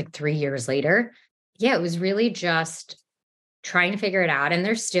it's almost like 3 years later. Yeah, it was really just trying to figure it out. And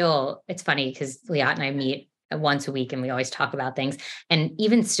it's funny because Liat and I meet once a week and we always talk about things. And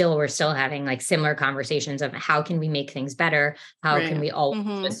even still, we're still having like similar conversations of how can we make things better? How can we all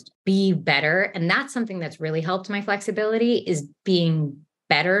just be better? And that's something that's really helped my flexibility, is being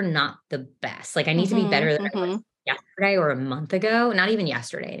better, not the best. Like I need to be better than I was yesterday or a month ago. Not even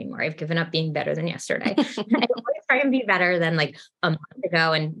yesterday anymore. I've given up being better than yesterday. I always try and be better than like a month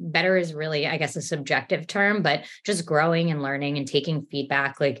ago. And better is really, I guess, a subjective term, but just growing and learning and taking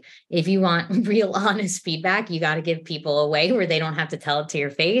feedback. Like if you want real honest feedback, you got to give people a way where they don't have to tell it to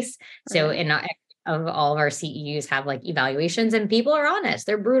your face. So of all of our CEUs have like evaluations, and people are honest.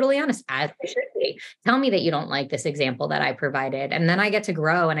 They're brutally honest, as they should be. Tell me that you don't like this example that I provided. And then I get to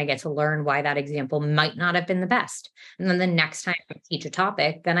grow and I get to learn why that example might not have been the best. And then the next time I teach a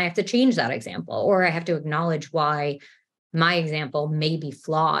topic, then I have to change that example, or I have to acknowledge why my example may be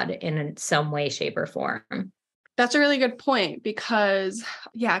flawed in some way, shape, or form. That's a really good point, because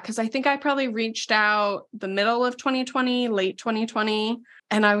I think I probably reached out the middle of 2020, late 2020.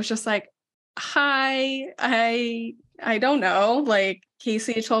 And I was just like, hi, I don't know. Like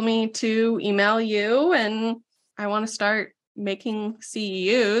Casey told me to email you and I want to start making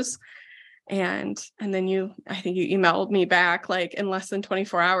CEUs. And then I think you emailed me back like in less than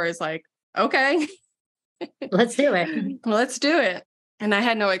 24 hours, like, okay, Let's do it. let's do it. And I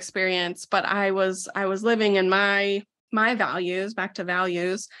had no experience, but I was living in my values, back to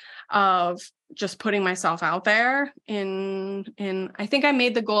values of just putting myself out there in I think I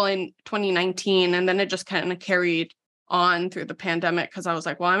made the goal in 2019, and then it just kind of carried on through the pandemic, because I was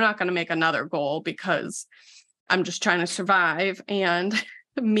like, well, I'm not going to make another goal because I'm just trying to survive and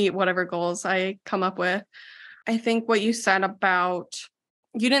meet whatever goals I come up with. I think what you said about,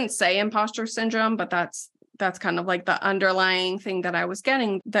 you didn't say imposter syndrome, but that's kind of like the underlying thing that I was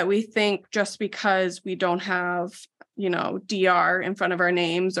getting, that we think just because we don't have, DR in front of our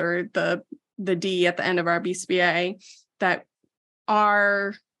names or the D at the end of our BCBA, that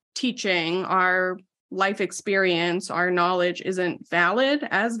our teaching, our life experience, our knowledge isn't valid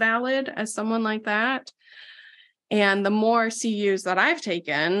as someone like that. And the more CUs that I've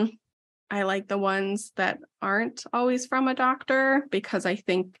taken, I like the ones that aren't always from a doctor, because I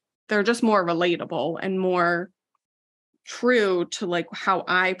think they're just more relatable and more true to like how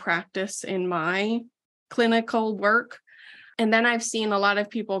I practice in my clinical work. And then I've seen a lot of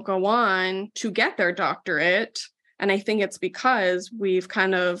people go on to get their doctorate. And I think it's because we've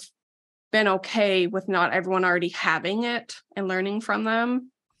kind of been okay with not everyone already having it and learning from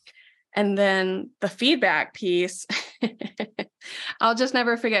them. And then the feedback piece, I'll just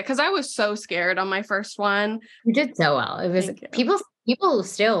never forget, because I was so scared on my first one. You did so well. It was people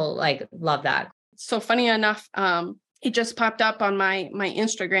still like love that. So funny enough, it just popped up on my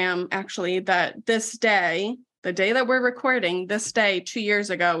Instagram, actually, that this day, the day that we're recording, this day 2 years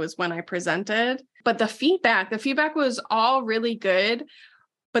ago is when I presented. But the feedback was all really good.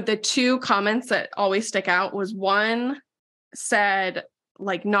 But the two comments that always stick out was, one said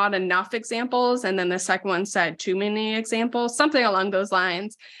like not enough examples, and then the second one said too many examples, something along those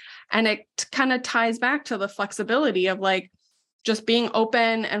lines. And it kind of ties back to the flexibility of like just being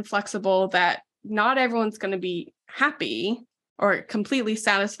open and flexible, that not everyone's going to be happy or completely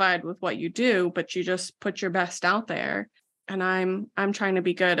satisfied with what you do, but you just put your best out there. And I'm trying to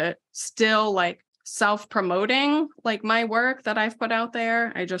be good at still like self-promoting like my work that I've put out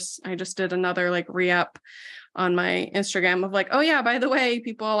there. I just did another like re-up on my Instagram of like, oh yeah, by the way,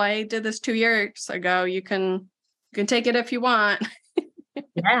 people, I did this 2 years ago. You can take it if you want.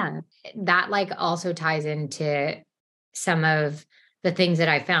 Yeah. That like also ties into some of the things that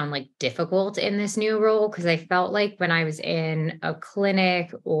I found like difficult in this new role. Cause I felt like when I was in a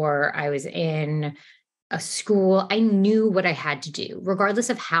clinic or I was in a school, I knew what I had to do, regardless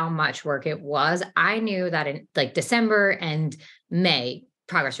of how much work it was. I knew that in like December and May,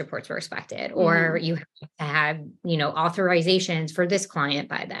 progress reports were expected, or you have to have, authorizations for this client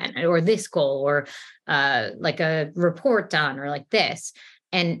by then, or this goal, or like a report done, or like this.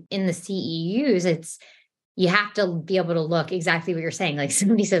 And in the CEUs, you have to be able to look exactly what you're saying. Like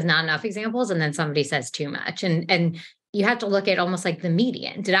somebody says not enough examples, and then somebody says too much. And you have to look at almost like the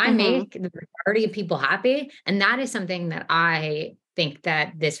median. Did I make the majority of people happy? And that is something that I think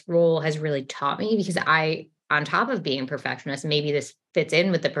that this role has really taught me, because on top of being a perfectionist, maybe this fits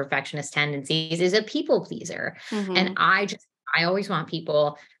in with the perfectionist tendencies, is a people pleaser. And I always want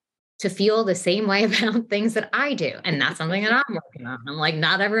people to feel the same way about things that I do. And that's something that I'm working on. I'm like,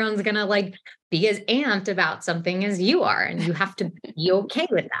 not everyone's going to like be as amped about something as you are. And you have to be okay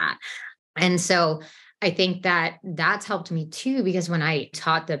with that. And so I think that that's helped me too, because when I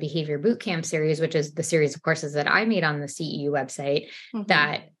taught the Behavior Bootcamp series, which is the series of courses that I made on the CEU website,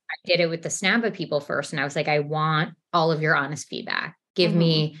 that I did it with the SNABA people first. And I was like, I want all of your honest feedback. Give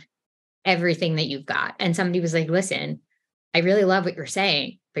me everything that you've got. And somebody was like, listen, I really love what you're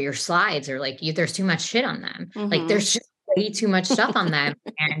saying, but your slides are like, there's too much shit on them. Like there's just way too much stuff on them.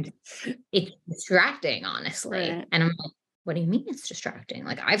 And it's distracting, honestly. Right. And I'm like, what do you mean it's distracting?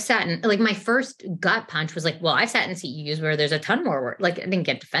 Like I've sat in, like my first gut punch was like, well, I've sat in CEUs where there's a ton more work. Like I didn't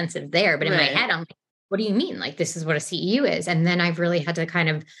get defensive there, but in my head, I'm like, what do you mean? Like, this is what a CEU is. And then I've really had to kind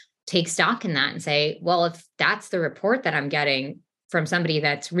of take stock in that and say, well, if that's the report that I'm getting from somebody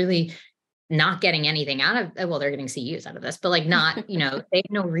that's really not getting anything out of, well, they're getting CEUs out of this, but like not, they have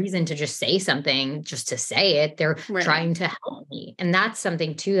no reason to just say something just to say it. They're trying to help me. And that's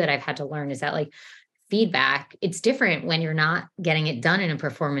something too that I've had to learn, is that like feedback, it's different when you're not getting it done in a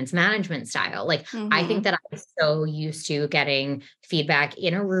performance management style. Like I think that I was so used to getting feedback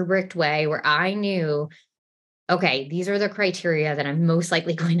in a rubric way where I knew, okay, these are the criteria that I'm most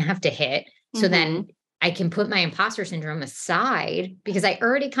likely going to have to hit. So then I can put my imposter syndrome aside, because I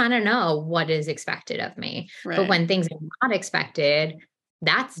already kind of know what is expected of me. But when things are not expected,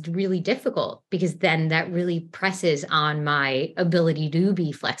 that's really difficult because then that really presses on my ability to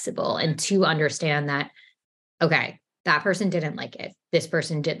be flexible and to understand that, okay, that person didn't like it. This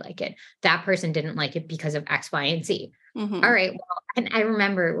person did like it. That person didn't like it because of X, Y, and Z. Mm-hmm. All right. Well, and I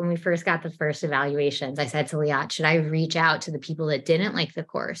remember when we first got the first evaluations, I said to Liat, should I reach out to the people that didn't like the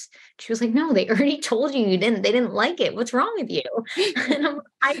course? She was like, no, they already told you they didn't like it. What's wrong with you? And I'm like,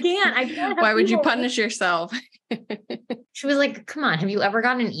 I can't. Why would you punish yourself? She was like, come on, have you ever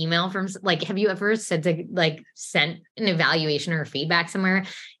gotten an email from, like, have you ever said to like sent an evaluation or feedback somewhere?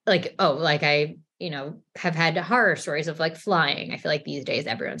 Like, oh, like I, have had horror stories of like flying. I feel like these days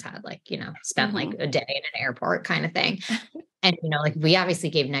everyone's had like, spent like a day in an airport kind of thing. And, like we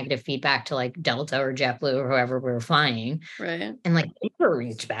obviously gave negative feedback to like Delta or JetBlue or whoever we were flying. Right. And like they never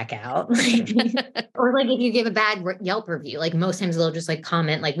reach back out. Or like if you give a bad Yelp review, like most times they'll just like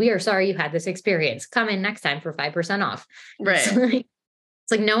comment like, we are sorry you had this experience. Come in next time for 5% off. Right. It's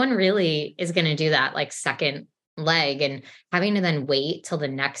like no one really is going to do that like second leg, and having to then wait till the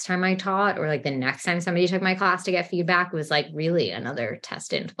next time I taught or like the next time somebody took my class to get feedback was like really another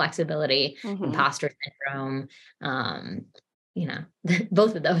test in flexibility, imposter syndrome,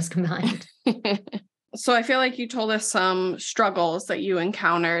 both of those combined. So I feel like you told us some struggles that you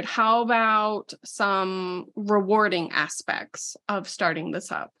encountered. How about some rewarding aspects of starting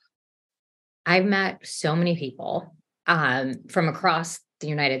this up? I've met so many people from across the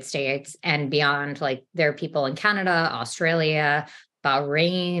United States and beyond. Like there are people in Canada, Australia,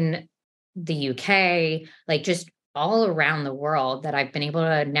 Bahrain, the UK, like just all around the world that I've been able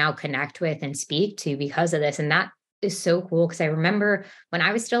to now connect with and speak to because of this. And that is so cool because I remember when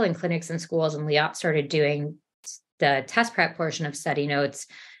I was still in clinics and schools and Liat started doing the test prep portion of study notes,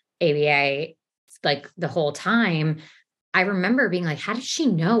 ABA, like the whole time, I remember being like, how does she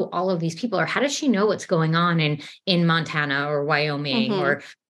know all of these people? Or how does she know what's going on in Montana or Wyoming or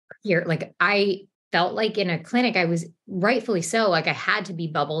here? Like I felt like in a clinic, I was rightfully so, like I had to be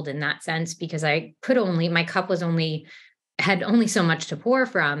bubbled in that sense because my cup had only so much to pour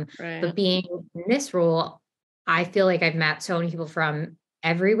from. Right. But being in this role, I feel like I've met so many people from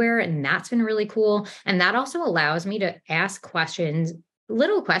everywhere, and that's been really cool. And that also allows me to ask questions,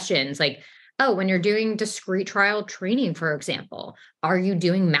 little questions like, oh, when you're doing discrete trial training, for example, are you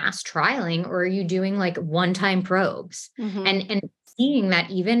doing mass trialing or are you doing like one-time probes? And seeing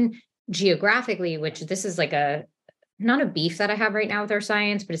that even geographically, which this is like not a beef that I have right now with our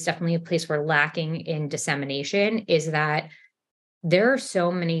science, but it's definitely a place we're lacking in dissemination, is that there are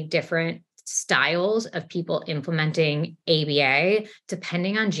so many different styles of people implementing ABA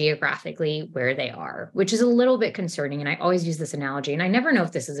depending on geographically where they are, which is a little bit concerning. And I always use this analogy, and I never know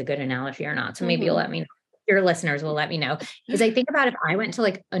if this is a good analogy or not. So maybe you'll let me know. Your listeners will let me know. Is I think about if I went to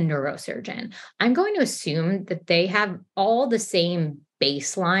like a neurosurgeon, I'm going to assume that they have all the same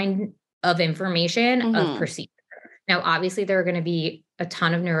baseline of information of procedure. Now, obviously, there are going to be a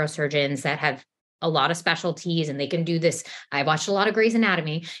ton of neurosurgeons that have a lot of specialties and they can do this. I've watched a lot of Grey's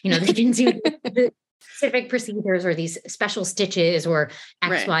Anatomy, they can do the specific procedures or these special stitches or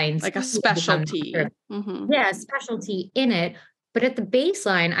X, Y, and Z. Like a specialty. Yeah, specialty in it. But at the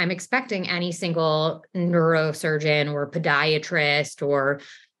baseline, I'm expecting any single neurosurgeon or podiatrist or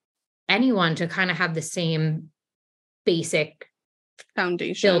anyone to kind of have the same basic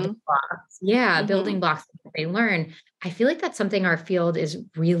foundation building blocks. Yeah, building blocks that they learn. I feel like that's something our field is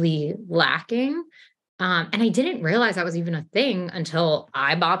really lacking. And I didn't realize that was even a thing until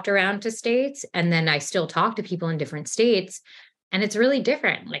I bopped around to states. And then I still talk to people in different states. And it's really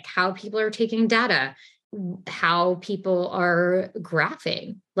different, like how people are taking data, how people are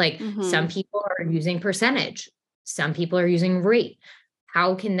graphing. Like some people are using percentage, some people are using rate.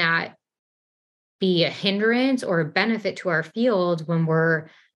 How can that be a hindrance or a benefit to our field when we're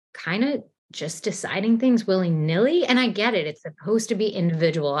kind of just deciding things willy-nilly? And I get it. It's supposed to be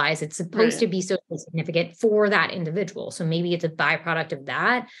individualized. It's supposed to be so significant for that individual. So maybe it's a byproduct of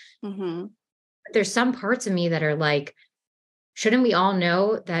that. But there's some parts of me that are like, shouldn't we all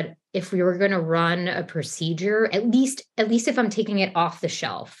know that if we were going to run a procedure, at least if I'm taking it off the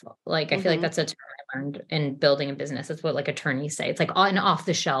shelf, like I feel like that's a term I learned in building a business. That's what like attorneys say. It's like an off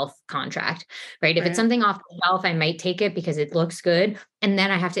the shelf contract, right? If it's something off the shelf, I might take it because it looks good. And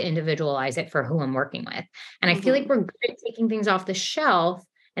then I have to individualize it for who I'm working with. And I feel like we're good at taking things off the shelf.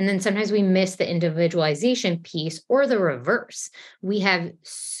 And then sometimes we miss the individualization piece or the reverse. We have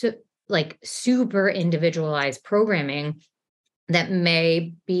super individualized programming that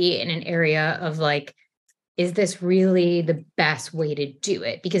may be in an area of like, is this really the best way to do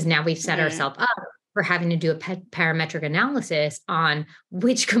it? Because now we've set ourselves up for having to do a parametric analysis on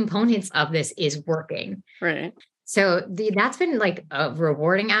which components of this is working. Right. So that's been like a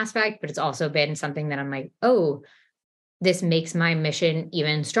rewarding aspect, but it's also been something that I'm like, oh, this makes my mission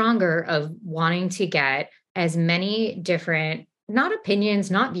even stronger of wanting to get as many different, not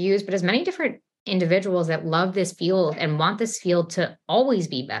opinions, not views, but as many different individuals that love this field and want this field to always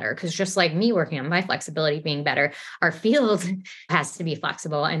be better. Because just like me working on my flexibility being better, our field has to be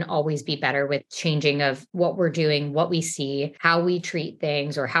flexible and always be better with changing of what we're doing, what we see, how we treat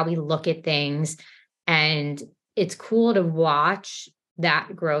things, or how we look at things. And it's cool to watch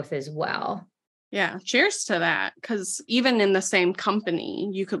that growth as well. Yeah, cheers to that. Because even in the same company,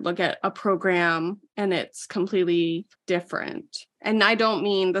 you could look at a program and it's completely different. And I don't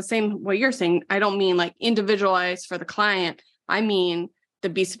mean the same what you're saying. I don't mean like individualized for the client. I mean the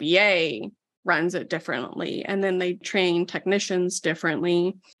BCBA runs it differently, and then they train technicians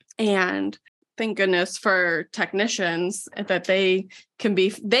differently. And thank goodness for technicians that they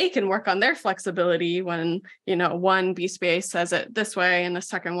can work on their flexibility when, one BCBA says it this way and the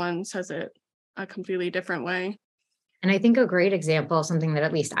second one says it a completely different way. And I think a great example of something that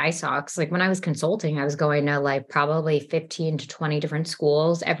at least I saw, because like when I was consulting, I was going to like probably 15 to 20 different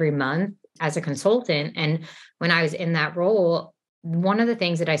schools every month as a consultant. And when I was in that role, one of the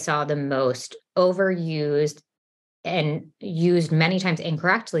things that I saw the most overused and used many times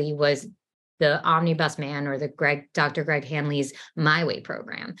incorrectly was the Omnibus Man, or the Dr. Greg Hanley's My Way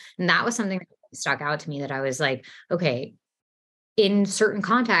program. And that was something that stuck out to me, that I was like, okay, in certain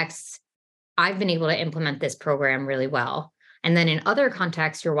contexts, I've been able to implement this program really well. And then in other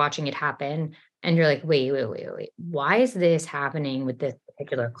contexts, you're watching it happen and you're like, wait. Why is this happening with this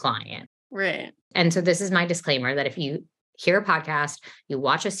particular client? Right. And so this is my disclaimer, that if you hear a podcast, you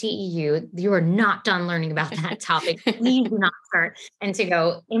watch a CEU, you are not done learning about that topic. Please do not start and to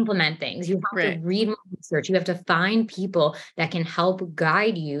go implement things. You have to read more research. You have to find people that can help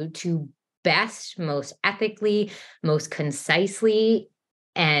guide you to best, most ethically, most concisely,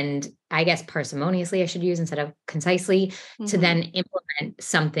 and I guess parsimoniously I should use instead of concisely, to then implement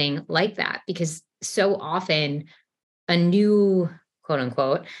something like that. Because so often a new, quote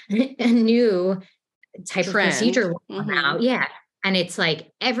unquote, a new type of procedure will come out. Yeah. And it's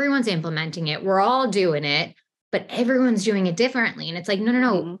like, everyone's implementing it. We're all doing it, but everyone's doing it differently. And it's like,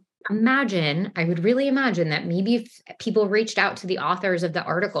 no. Imagine, I would really imagine that maybe if people reached out to the authors of the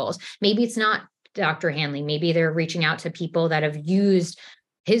articles, maybe it's not Dr. Hanley, maybe they're reaching out to people that have used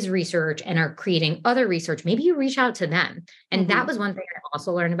his research and are creating other research. Maybe you reach out to them. And that was one thing I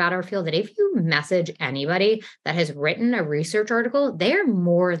also learned about our field, that if you message anybody that has written a research article, they're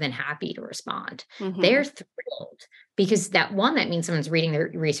more than happy to respond. They're thrilled, because that means someone's reading their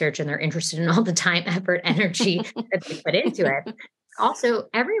research and they're interested in all the time, effort, energy that they put into it. Also,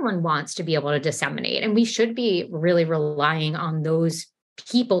 everyone wants to be able to disseminate, and we should be really relying on those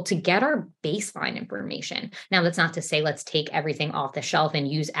people to get our baseline information. Now, that's not to say let's take everything off the shelf and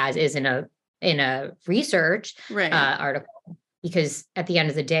use as is in a research article, because at the end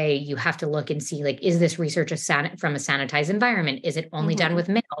of the day, you have to look and see, like, is this research from a sanitized environment? Is it only done with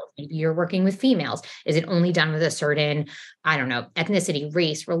males? Maybe you're working with females. Is it only done with a certain, I don't know, ethnicity,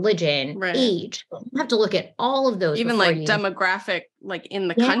 race, religion, age? You have to look at all of those. Even like demographic, like in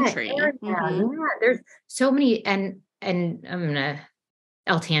the country. There's so many, and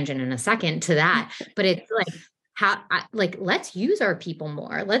I'll tangent in a second to that, but it's like, let's use our people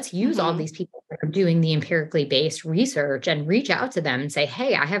more. Let's use all these people that are doing the empirically based research and reach out to them and say,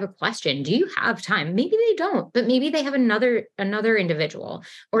 hey, I have a question. Do you have time? Maybe they don't, but maybe they have another individual,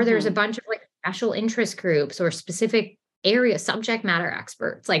 or there's a bunch of like special interest groups or specific area subject matter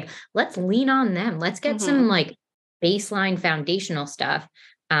experts. Like, let's lean on them. Let's get some like baseline foundational stuff.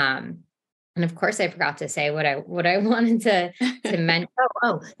 And of course, I forgot to say what I wanted to mention.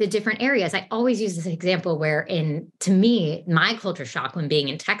 The different areas. I always use this example where, to me, my culture shock when being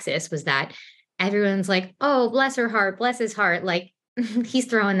in Texas was that everyone's like, "Oh, bless her heart, bless his heart," like he's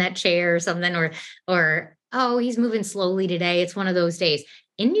throwing that chair or something, or oh, he's moving slowly today. It's one of those days.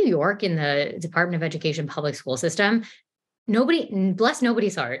 In New York, in the Department of Education public school system, bless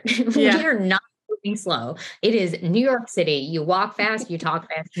nobody's heart. We are not moving slow. It is New York City. You walk fast, you talk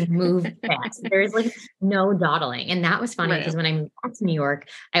fast, you move fast. There's like no dawdling. And that was funny because when I moved back to New York,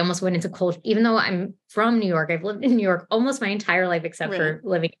 I almost went into culture, even though I'm from New York, I've lived in New York almost my entire life, except for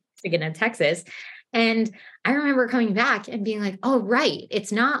living in Michigan and Texas. And I remember coming back and being like, oh, right.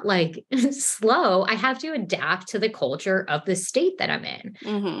 It's not like slow. I have to adapt to the culture of the state that I'm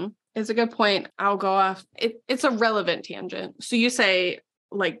in. It's a good point. I'll go off. It's a relevant tangent. So you say,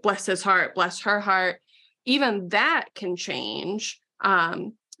 like, bless his heart, bless her heart. Even that can change.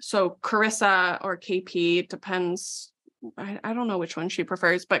 So Carissa or KP, to I don't know which one she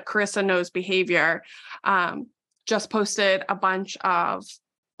prefers, but Carissa knows behavior. just posted a bunch of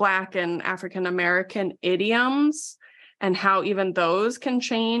Black and African American idioms and how even those can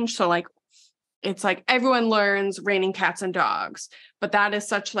change. So like, it's like everyone learns raining cats and dogs, but that is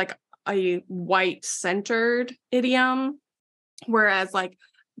such like a white centered idiom. Whereas like,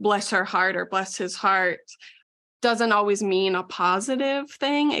 bless her heart or bless his heart doesn't always mean a positive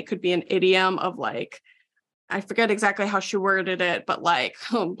thing. It could be an idiom of like, I forget exactly how she worded it, but like,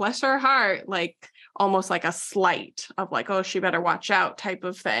 oh, bless her heart, like almost like a slight of like, oh, she better watch out type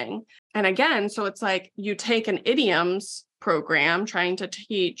of thing. And again, so it's like you take an idioms program trying to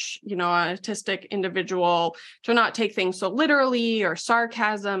teach, an autistic individual to not take things so literally or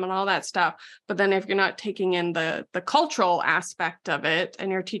sarcasm and all that stuff. But then if you're not taking in the cultural aspect of it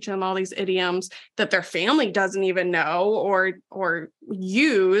and you're teaching them all these idioms that their family doesn't even know or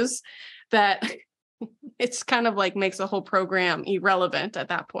use, that it's kind of like makes the whole program irrelevant at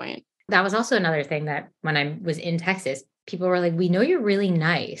that point. That was also another thing that when I was in Texas, people were like, we know you're really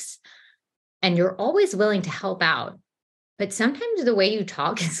nice and you're always willing to help out, but sometimes the way you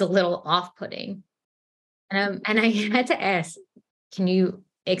talk is a little off-putting. And I had to ask, can you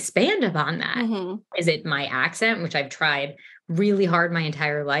expand upon that? Mm-hmm. Is it my accent, which I've tried really hard my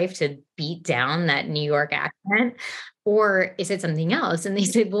entire life to beat down that New York accent? Or is it something else? And they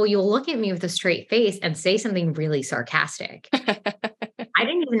said, well, you'll look at me with a straight face and say something really sarcastic. I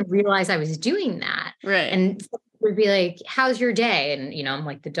didn't even realize I was doing that. Right. And would be like, how's your day? And, I'm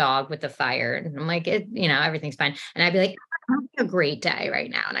like the dog with the fire. And I'm like, everything's fine. And I'd be like, I'm having a great day right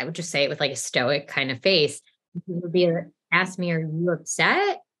now. And I would just say it with like a stoic kind of face. He would be ask me, are you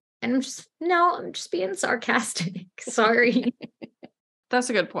upset? And I'm just, no, I'm just being sarcastic. Sorry. That's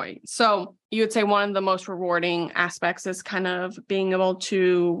a good point. So you would say one of the most rewarding aspects is kind of being able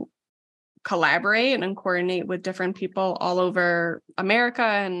to collaborate and coordinate with different people all over America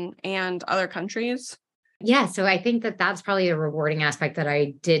and other countries. Yeah. So I think that that's probably a rewarding aspect that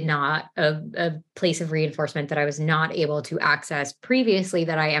I did not, a place of reinforcement that I was not able to access previously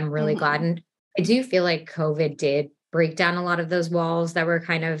that I am really glad. And I do feel like COVID did break down a lot of those walls that were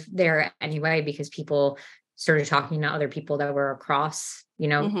kind of there anyway, because people started talking to other people that were across, the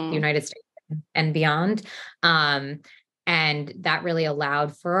United States and beyond. And that really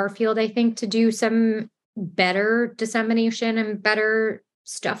allowed for our field, I think, to do some better dissemination and better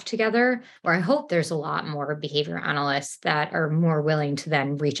stuff together, where I hope there's a lot more behavior analysts that are more willing to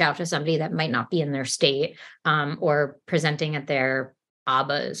then reach out to somebody that might not be in their state or presenting at their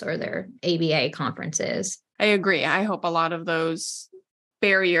ABAs or their ABA conferences. I agree. I hope a lot of those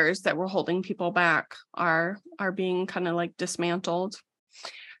barriers that were holding people back are being kind of like dismantled.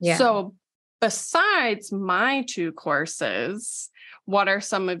 Yeah. So besides my 2 courses, what are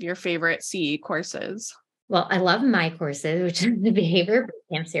some of your favorite CE courses? Well, I love my courses, which is the Behavior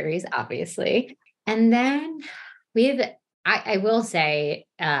Bootcamp series, obviously. And then I will say,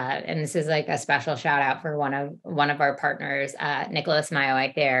 and this is like a special shout out for one of our partners, Nicholas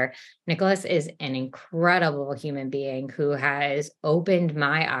Mayoite there. Nicholas is an incredible human being who has opened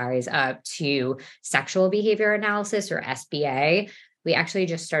my eyes up to sexual behavior analysis, or SBA. We actually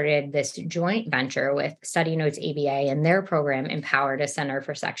just started this joint venture with Study Notes ABA and their program, Empowered, a Center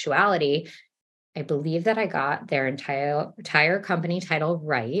for Sexuality. I believe that I got their entire company title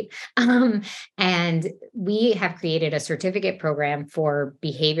right. And we have created a certificate program for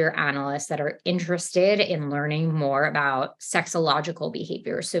behavior analysts that are interested in learning more about sexological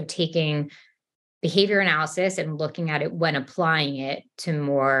behavior. So taking behavior analysis and looking at it when applying it to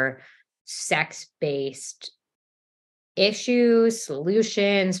more sex-based issues,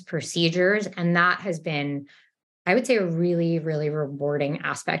 solutions, procedures. And that has been, I would say, a really, really rewarding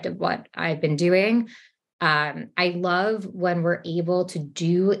aspect of what I've been doing. I love when we're able to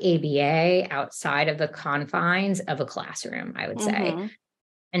do ABA outside of the confines of a classroom, I would say.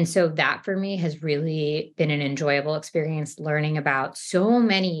 And so that for me has really been an enjoyable experience, learning about so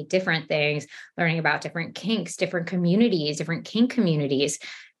many different things, learning about different kinks, different communities, different kink communities.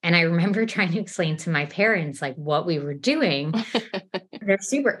 And I remember trying to explain to my parents like what we were doing. They're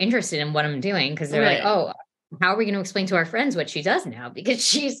super interested in what I'm doing because they're like, oh, how are we going to explain to our friends what she does now? Because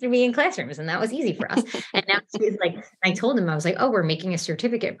she used to be in classrooms and that was easy for us. And now she's like, I told them, I was like, oh, we're making a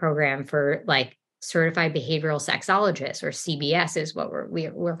certificate program for like certified behavioral sexologists, or CBS is what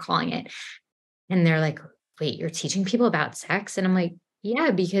we're calling it. And they're like, wait, you're teaching people about sex? And I'm like,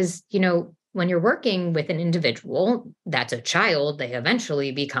 yeah, because, when you're working with an individual that's a child, they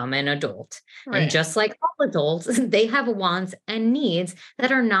eventually become an adult. Right. And just like all adults, they have wants and needs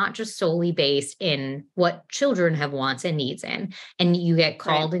that are not just solely based in what children have wants and needs in. And you get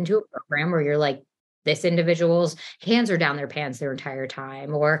called into a program where you're like, this individual's hands are down their pants their entire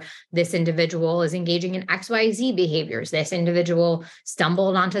time, or this individual is engaging in XYZ behaviors. This individual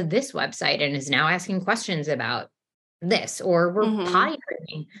stumbled onto this website and is now asking questions about this, or we're potty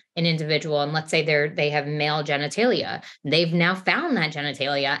training an individual, and let's say they have male genitalia. They've now found that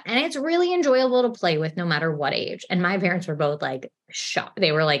genitalia, and it's really enjoyable to play with no matter what age. And my parents were both like shocked.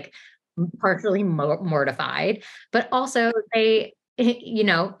 They were like partially mortified, but also they,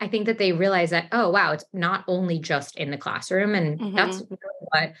 I think that they realize that, oh, wow, it's not only just in the classroom. And that's really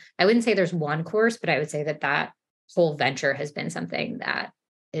what I wouldn't say there's one course, but I would say that whole venture has been something that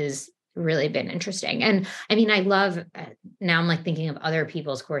is really been interesting. And I mean, I love, now I'm like thinking of other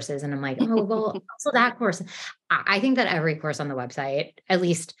people's courses and I'm like, oh, well, also that course. I think that every course on the website, at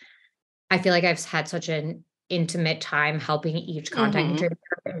least I feel like I've had such an intimate time helping each content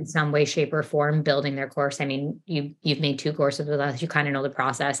contributor in some way, shape, or form, building their course. I mean, you've made 2 courses with us. You kind of know the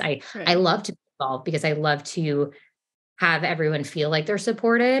process. I love to be involved because I love to have everyone feel like they're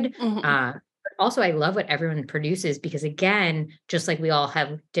supported. Also, I love what everyone produces because, again, just like we all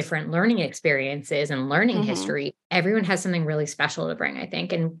have different learning experiences and learning history, everyone has something really special to bring, I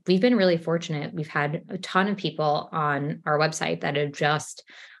think. And we've been really fortunate. We've had a ton of people on our website that have just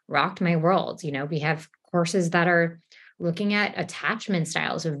rocked my world. We have courses that are looking at attachment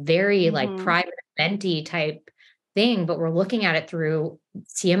styles, a very like private venti type thing, but we're looking at it through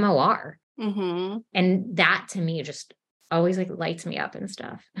CMOR. And that to me just always like lights me up and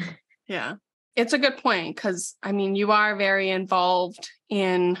stuff. Yeah. It's a good point because, I mean, you are very involved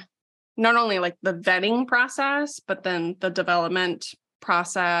in not only like the vetting process, but then the development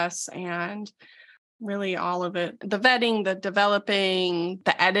process and really all of it. The vetting, the developing,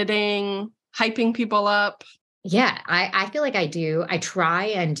 the editing, hyping people up. Yeah, I feel like I do. I try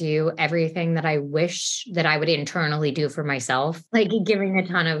and do everything that I wish that I would internally do for myself, like giving a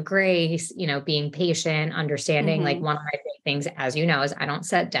ton of grace, being patient, understanding. Like one of my big things, as you know, is I don't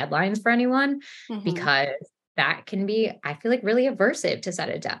set deadlines for anyone because that can be, I feel like, really aversive to set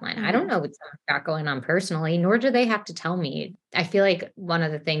a deadline. I don't know what someone's got going on personally, nor do they have to tell me. I feel like one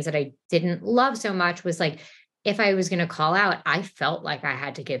of the things that I didn't love so much was like, if I was going to call out, I felt like I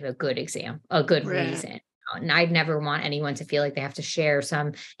had to give a good reason. And I'd never want anyone to feel like they have to share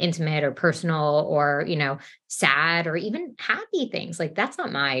some intimate or personal or, sad or even happy things. Like that's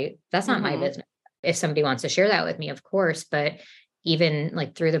not my business. If somebody wants to share that with me, of course, but even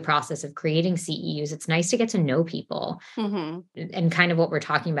like through the process of creating CEUs, it's nice to get to know people. And kind of what we're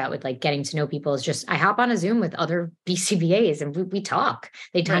talking about with like getting to know people is just, I hop on a Zoom with other BCBAs and we talk.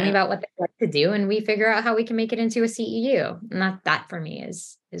 They tell me about what they like to do and we figure out how we can make it into a CEU. And that for me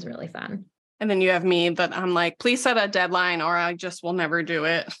is really fun. And then you have me that I'm like, please set a deadline or I just will never do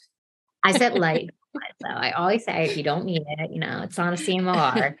it. I set light. So I always say, if you don't need it, it's on a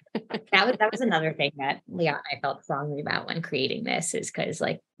CMOR. That was another thing that Leah and I felt strongly about when creating this is because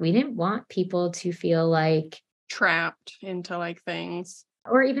like, we didn't want people to feel like trapped into like things.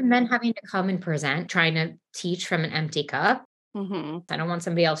 Or even then having to come and present, trying to teach from an empty cup. I don't want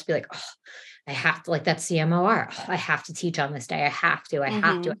somebody else to be like, oh, I have to, like that CMOR. Oh, I have to teach on this day. I have to.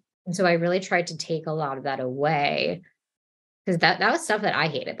 And so I really tried to take a lot of that away because that was stuff that I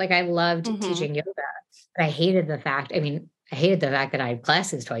hated. Like I loved teaching yoga, but I hated the fact that I had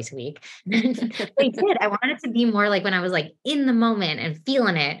classes twice a week. They did. I wanted it to be more like when I was like in the moment and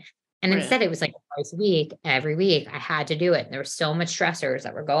feeling it. And instead it was like twice a week, every week I had to do it. And there was so much stressors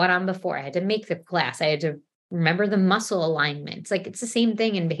that were going on before. I had to make the class. I had to remember the muscle alignments. Like it's the same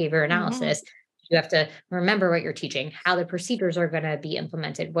thing in behavior analysis. You have to remember what you're teaching, how the procedures are going to be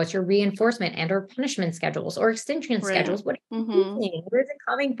implemented, what's your reinforcement and or punishment schedules or extension schedules. What are you teaching? Where's it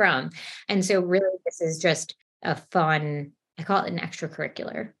coming from? And so really this is just a fun, I call it an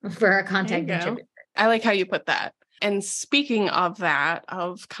extracurricular for our content contributor. I like how you put that. And speaking of that,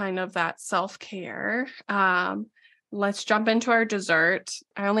 of kind of that self-care, let's jump into our dessert.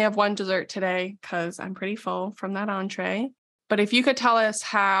 I only have one dessert today because I'm pretty full from that entree. But if you could tell us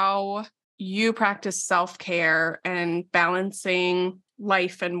how you practice self-care and balancing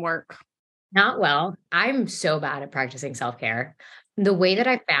life and work. Not well. I'm so bad at practicing self-care. The way that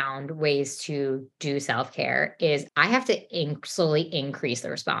I found ways to do self-care is I have to slowly increase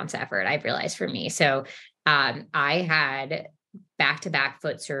the response effort, I've realized for me. So I had back-to-back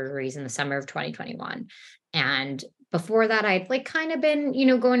foot surgeries in the summer of 2021. And before that, I'd like kind of been,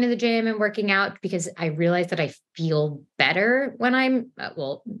 going to the gym and working out because I realized that I feel better when I'm,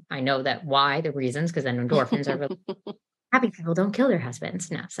 I know that why the reasons, because then endorphins are really happy people don't kill their husbands.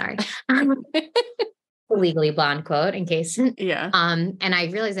 No, sorry. Legally Blonde quote in case. Yeah. And I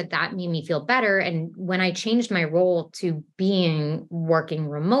realized that that made me feel better. And when I changed my role to being working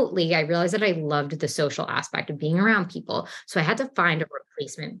remotely, I realized that I loved the social aspect of being around people. So I had to find a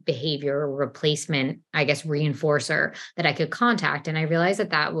replacement behavior, or replacement, I guess, reinforcer that I could contact. And I realized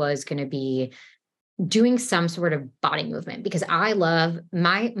that that was going to be doing some sort of body movement, because I love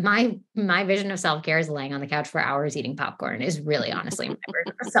my vision of self-care is laying on the couch for hours eating popcorn is really honestly my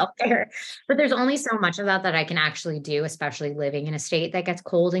version of self-care. But there's only so much of that I can actually do, especially living in a state that gets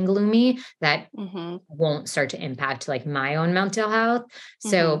cold and gloomy, that won't start to impact like my own mental health.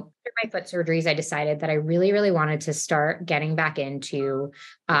 So through my foot surgeries, I decided that I really, really wanted to start getting back into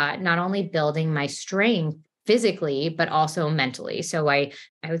not only building my strength physically, but also mentally. So I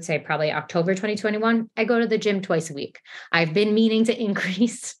would say probably October 2021, I go to the gym twice a week. I've been meaning to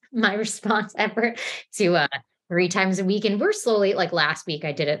increase my response effort to 3 times a week. And we're slowly, like last week,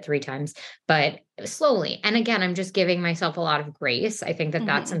 I did it 3 times, but slowly. And again, I'm just giving myself a lot of grace. I think that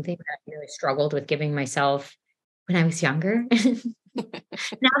that's something that I really struggled with giving myself when I was younger.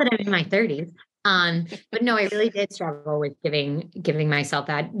 Now that I'm in my 30s. But no, I really did struggle with giving myself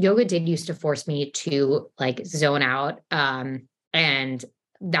that. Yoga did used to force me to like zone out. And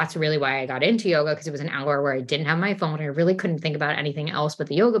that's really why I got into yoga, because it was an hour where I didn't have my phone. I really couldn't think about anything else but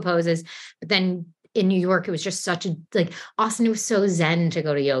the yoga poses. But then in New York, it was just such a like Austin, it was so zen to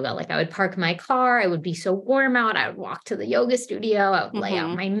go to yoga. Like I would park my car, I would be so warm out, I would walk to the yoga studio, I would lay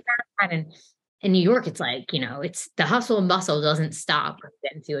out my mat. And in New York, it's like, it's the hustle and bustle doesn't stop when you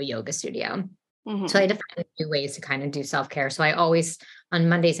get into a yoga studio. So I had to find new ways to kind of do self-care. So I always, on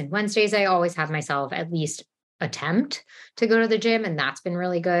Mondays and Wednesdays, I always have myself at least attempt to go to the gym. And that's been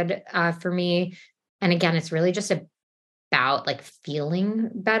really good for me. And again, it's really just about like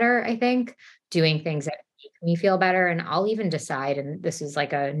feeling better, I think, doing things that make me feel better. And I'll even decide, and this is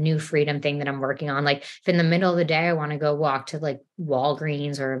like a new freedom thing that I'm working on. Like if in the middle of the day, I want to go walk to like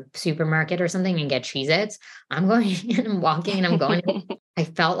Walgreens or supermarket or something and get Cheez-Its, I'm going and I'm walking and I'm going. I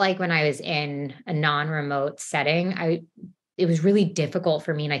felt like when I was in a non-remote setting, it was really difficult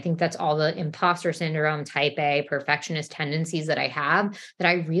for me. And I think that's all the imposter syndrome, type A, perfectionist tendencies that I have, that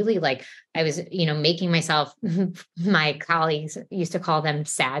I really like. I was, making myself, my colleagues used to call them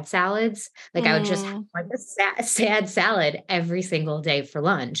sad salads. Like I would just have like a sad salad every single day for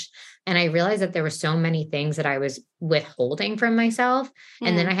lunch. And I realized that there were so many things that I was withholding from myself.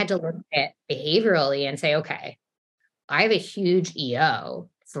 And then I had to look at it behaviorally and say, okay, I have a huge EO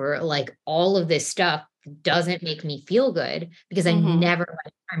for like all of this stuff doesn't make me feel good, because I'm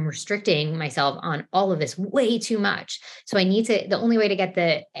restricting myself on all of this way too much. So the only way to get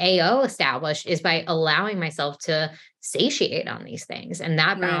the AO established is by allowing myself to satiate on these things. And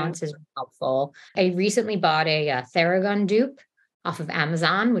that balance is helpful. I recently bought a Theragun dupe off of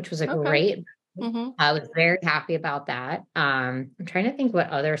Amazon, which was a great. I was very happy about that. I'm trying to think what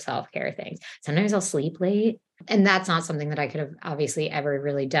other self-care things. Sometimes I'll sleep late. And that's not something that I could have obviously ever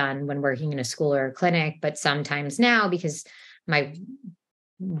really done when working in a school or a clinic. But sometimes now, because my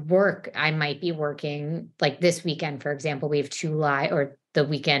work, I might be working like this weekend, for example, we have or the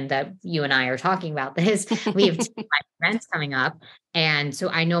weekend that you and I are talking about this, we have 2 live events coming up. And so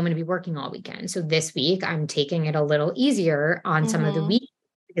I know I'm going to be working all weekend. So this week I'm taking it a little easier on some of the week,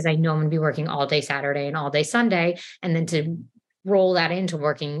 because I know I'm going to be working all day Saturday and all day Sunday. And then to roll that into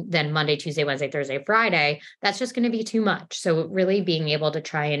working then Monday, Tuesday, Wednesday, Thursday, Friday, that's just going to be too much. So really being able to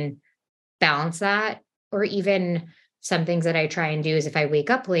try and balance that, or even some things that I try and do is if I wake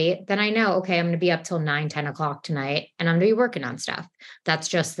up late, then I know, okay, I'm going to be up till 9, 10 o'clock tonight and I'm going to be working on stuff. That's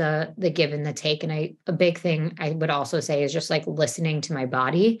just the give and the take. And a big thing I would also say is just like listening to my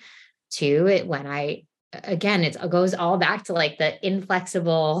body too. Again, it goes all back to like the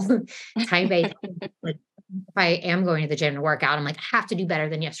inflexible type A. Like if I am going to the gym to work out, I'm like, I have to do better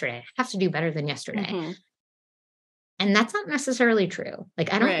than yesterday. I have to do better than yesterday. And that's not necessarily true.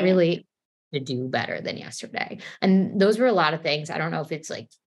 Like I don't really to do better than yesterday. And those were a lot of things. I don't know if it's like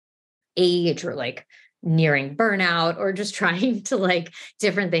age or like nearing burnout or just trying to like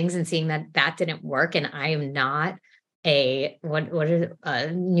different things and seeing that didn't work. And I am not what is a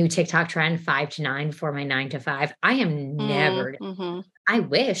new TikTok trend, 5 to 9 for my 9 to 5. I am never, I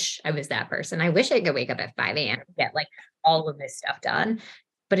wish I was that person. I wish I could wake up at 5 a.m. and get like all of this stuff done.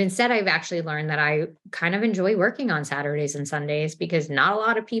 But instead, I've actually learned that I kind of enjoy working on Saturdays and Sundays, because not a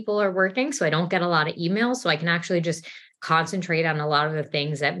lot of people are working. So I don't get a lot of emails. So I can actually just concentrate on a lot of the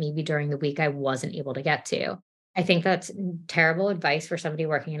things that maybe during the week I wasn't able to get to. I think that's terrible advice for somebody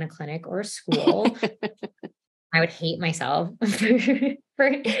working in a clinic or a school. I would hate myself for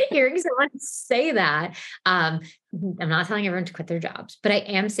hearing someone say that. I'm not telling everyone to quit their jobs, but I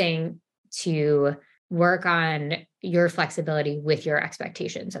am saying to work on your flexibility with your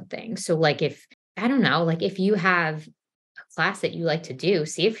expectations of things. So like if, I don't know, like if you have a class that you like to do,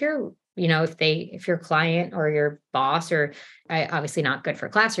 see if you're, if your client or your boss, or obviously not good for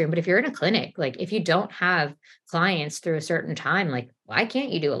classroom, but if you're in a clinic, like if you don't have clients through a certain time, like why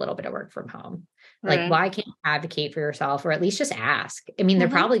can't you do a little bit of work from home? Like, Right. why can't you advocate for yourself or at least just ask? I mean, they're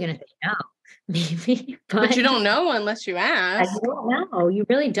Mm-hmm. probably going to say no, maybe, But but you don't know unless you I ask. don't know. You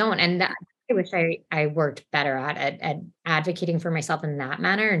really don't. And that, I wish I worked better at advocating for myself in that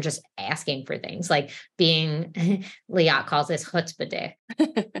manner and just asking for things like being, Liat calls this chutzpah.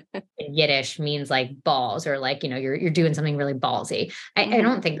 In Yiddish means like balls, or like, you're doing something really ballsy. I Mm-hmm.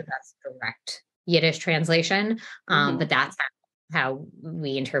 don't think that that's direct Yiddish translation, Mm-hmm. but that's how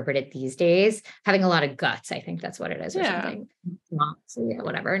we interpret it these days. Having a lot of guts, I think that's what it is, or Yeah. something. Not, so yeah,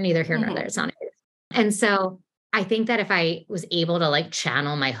 whatever. Neither here nor there. Mm-hmm. It's not. And so I think that if I was able to like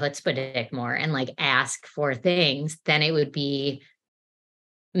channel my chutzpah more and like ask for things, then it would be,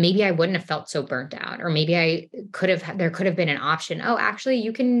 maybe I wouldn't have felt so burnt out, or maybe there could have been an option. Oh, actually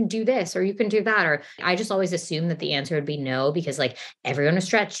you can do this or you can do that. Or I just always assumed that the answer would be no, because like everyone was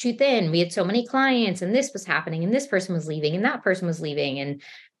stretched too thin. We had so many clients and this was happening and this person was leaving and that person was leaving. And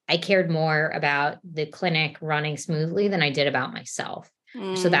I cared more about the clinic running smoothly than I did about myself. So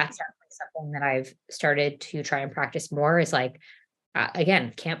Mm. that's definitely something that I've started to try and practice more, is like,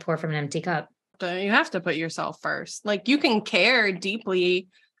 again, can't pour from an empty cup. You have to put yourself first. Like you can care deeply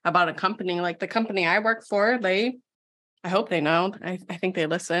about a company. Like the company I work for, I hope they know. I think they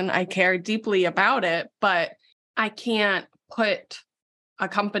listen. I care deeply about it, but I can't put a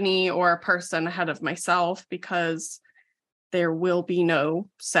company or a person ahead of myself, because there will be no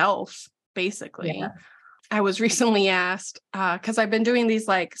self, basically. Yeah. I was recently asked, because I've been doing these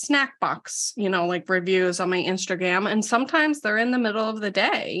like snack box, like reviews on my Instagram, and sometimes they're in the middle of the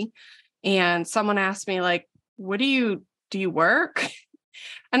day. And someone asked me, like, what do you work?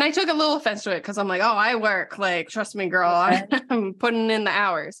 And I took a little offense to it, because I'm like, oh, I work. Like, trust me, girl, Yeah. I'm putting in the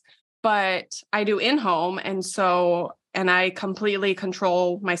hours. But I do in-home. And I completely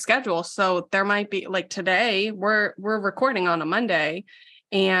control my schedule. So there might be, like, today we're recording on a Monday,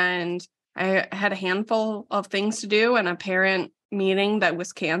 and I had a handful of things to do and a parent meeting that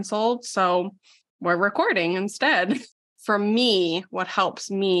was canceled. So we're recording instead. For me, what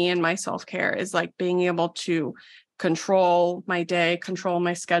helps me in my self-care is like being able to control my day, control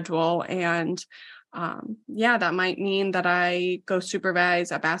my schedule. And that might mean that I go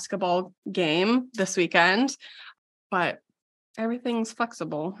supervise a basketball game this weekend, but everything's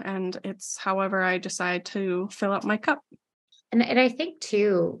flexible and it's however I decide to fill up my cup. And I think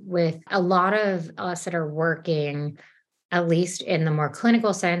too, with a lot of us that are working, at least in the more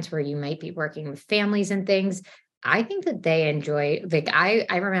clinical sense, where you might be working with families and things, I think that they enjoy, like, I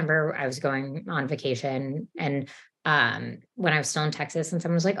remember I was going on vacation, and when I was still in Texas, and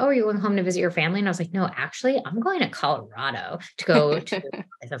someone was like, oh, are you going home to visit your family? And I was like, no, actually, I'm going to Colorado to go to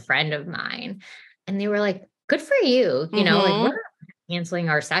with a friend of mine. And they were like, good for you. Like, we're Mm-hmm. canceling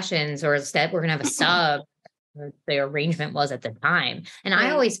our sessions, or instead we're going to have a sub, the arrangement was at the time. And I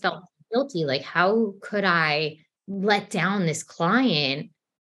Right. always felt guilty. Like, how could I let down this client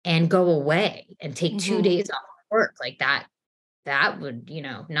and go away and take two Mm-hmm. days off work? Like that would,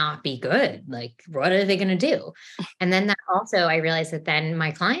 not be good. Like, what are they going to do? And then that also, I realized that then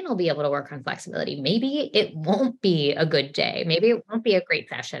my client will be able to work on flexibility. Maybe it won't be a good day. Maybe it won't be a great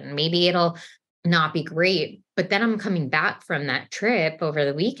session. Maybe it'll not be great. But then I'm coming back from that trip over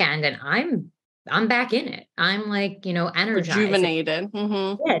the weekend, and I'm back in it. I'm like, energized. Rejuvenated.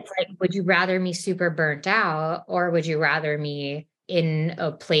 Mm-hmm. Yeah, it's like, would you rather me super burnt out, or would you rather me in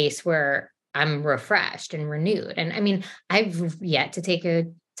a place where I'm refreshed and renewed? And I mean, I've yet to take a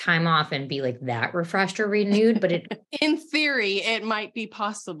time off and be like that refreshed or renewed, but it, In theory, it might be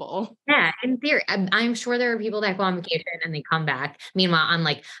possible. yeah, in theory, I'm sure there are people that go on vacation and they come back. Meanwhile, I'm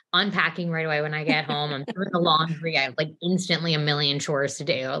like unpacking right away when I get home. I'm doing the laundry. I have like instantly a million chores to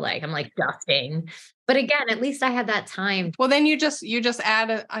do. Like, I'm like dusting. But again, at least I had that time. Well, then you just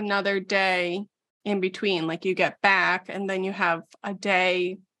add another day in between. Like you get back and then you have a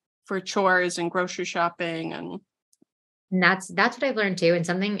day for chores and grocery shopping and And that's what I've learned too. And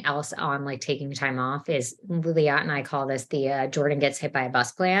something else on like taking time off is, Liat and I call this the Jordan gets hit by a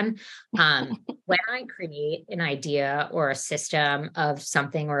bus plan. When I create an idea or a system of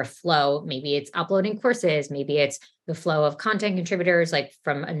something or a flow, maybe it's uploading courses, maybe it's the flow of content contributors, like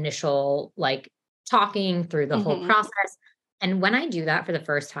from initial like talking through the whole mm-hmm, process. And when I do that for the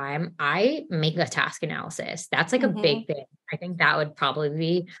first time, I make a task analysis. That's like a mm-hmm, big thing. I think that would probably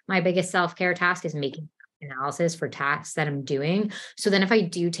be my biggest self-care task, is making analysis for tasks that I'm doing. So then if I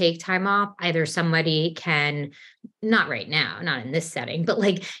do take time off, either somebody can, not right now, not in this setting, but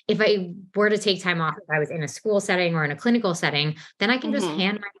like if I were to take time off, if I was in a school setting or in a clinical setting, then I can just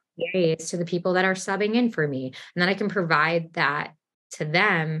hand my PAs to the people that are subbing in for me. And then I can provide that to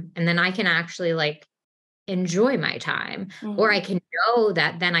them. And then I can actually like enjoy my time, or I can know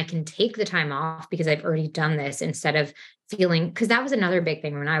that then I can take the time off because I've already done this, instead of feeling, because that was another big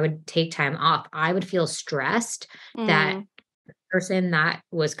thing when I would take time off, I would feel stressed that the person that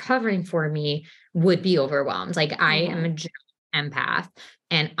was covering for me would be overwhelmed. Like I am a empath,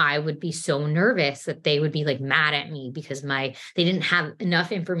 and I would be so nervous that they would be like mad at me because they didn't have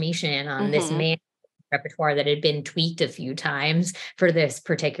enough information on this man repertoire that had been tweaked a few times for this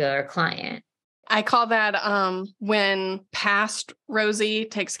particular client. I call that when past Rosie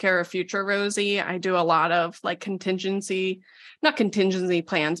takes care of future Rosie. I do a lot of like not contingency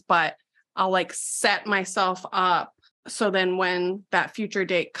plans, but I'll like set myself up. So then when that future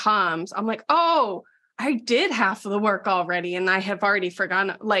date comes, I'm like, oh, I did half of the work already. And I have already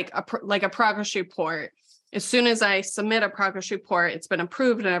forgotten like a progress report. As soon as I submit a progress report, it's been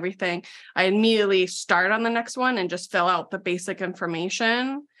approved and everything, I immediately start on the next one and just fill out the basic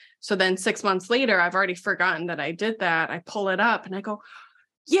information. So then 6 months later, I've already forgotten that I did that. I pull it up and I go,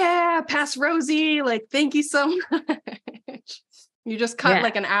 yeah, pass Rosie. Like, thank you so much. You just cut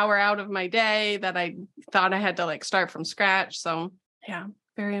like an hour out of my day that I thought I had to like start from scratch. So yeah,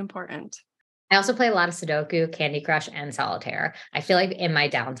 very important. I also play a lot of Sudoku, Candy Crush, and Solitaire. I feel like in my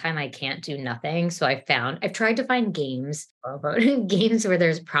downtime, I can't do nothing. So I've tried to find games, games where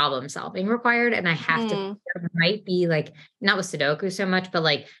there's problem solving required. And I have to, there might be like, not with Sudoku so much, but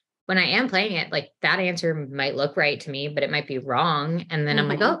like when I am playing it, like that answer might look right to me, but it might be wrong. And then I'm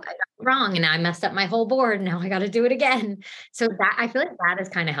like, oh, I got it wrong. And now I messed up my whole board. Now I got to do it again. So that, I feel like that has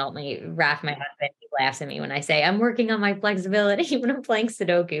kind of helped me. Raph, my husband, he laughs at me when I say I'm working on my flexibility when I'm playing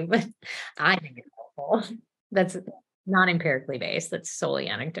Sudoku, but I think it's helpful. That's not empirically based. That's solely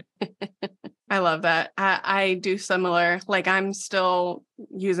anecdotal. I love that. I do similar. Like I'm still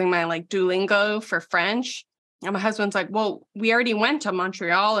using my like Duolingo for French. And my husband's like, well, we already went to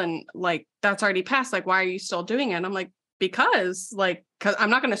Montreal and like, that's already passed. Like, why are you still doing it? And I'm like, because I'm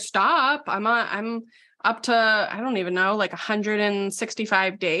not going to stop. I'm up to, I don't even know, like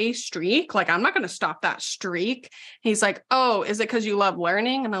 165-day streak. Like, I'm not going to stop that streak. He's like, oh, is it because you love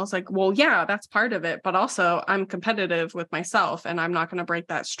learning? And I was like, well, yeah, that's part of it. But also I'm competitive with myself and I'm not going to break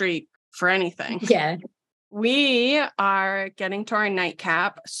that streak for anything. Yeah. We are getting to our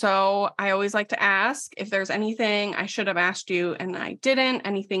nightcap. So I always like to ask if there's anything I should have asked you and I didn't,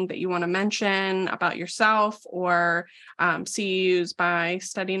 anything that you want to mention about yourself or CEUs by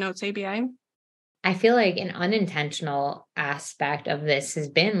Study Notes ABA. I feel like an unintentional aspect of this has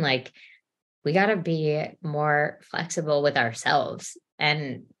been like, we got to be more flexible with ourselves.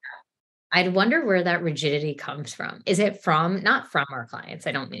 And I'd wonder where that rigidity comes from. Is it not from our clients?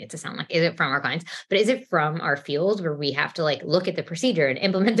 I don't mean it to sound like, is it from our clients, but is it from our field where we have to like look at the procedure and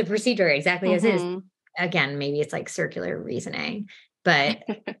implement the procedure exactly as is? Again, maybe it's like circular reasoning, but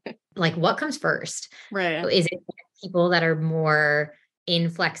like what comes first? Right. Is it people that are more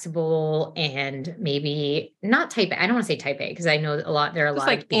inflexible and maybe not type A? I don't want to say type A because I know there are a lot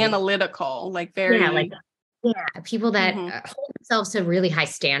like of people, analytical, like very people that hold themselves to really high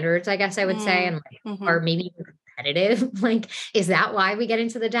standards, I guess I would say, and like, or maybe competitive. Like, is that why we get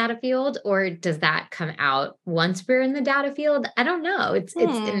into the data field, or does that come out once we're in the data field? I don't know. It's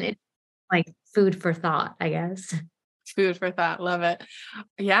like food for thought, I guess. Food for thought. Love it.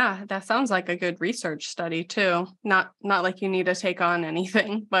 Yeah, that sounds like a good research study too. Not like you need to take on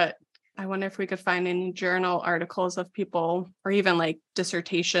anything, but I wonder if we could find any journal articles of people or even like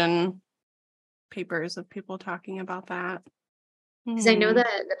dissertation papers of people talking about that. Because I know that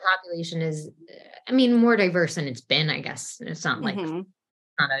the population is, I mean, more diverse than it's been, I guess. It's not like not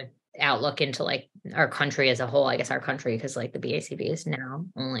an outlook into like our country as a whole. I guess our country, because like the BACB is now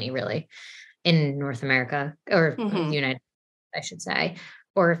only really in North America or the United, I should say,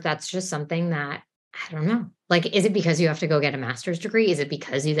 or if that's just something that, I don't know. Like, is it because you have to go get a master's degree? Is it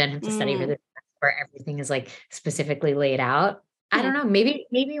because you then have to study for the where everything is like specifically laid out? I don't know.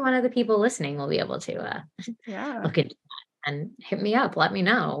 Maybe one of the people listening will be able to look into that and hit me up. Let me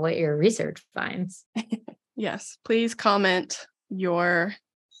know what your research finds. Yes, please comment your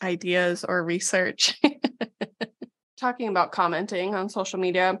ideas or research. Talking about commenting on social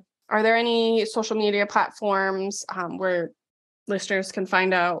media, are there any social media platforms where listeners can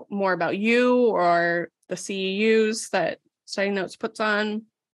find out more about you or the CEUs that Study Notes puts on?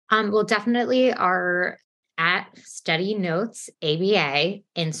 Well, definitely our at Study Notes ABA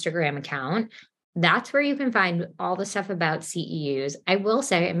Instagram account. That's where you can find all the stuff about CEUs. I will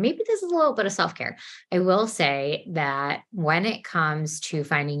say, and maybe this is a little bit of self-care. I will say that when it comes to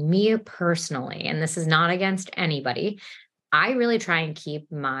finding me personally, and this is not against anybody, I really try and keep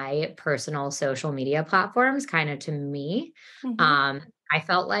my personal social media platforms kind of to me. Mm-hmm. I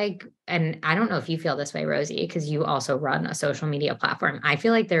felt like, and I don't know if you feel this way, Rosie, because you also run a social media platform. I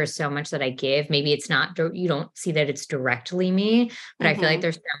feel like there's so much that I give. Maybe it's not, you don't see that it's directly me, but I feel like Mm-hmm.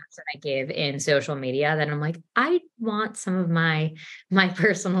 there's so much that I give in social media that I'm like, I want some of my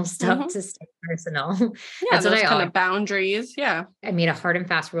personal stuff Mm-hmm. to stay personal. Yeah, That's what those I kind always of boundaries. Yeah. I made a hard and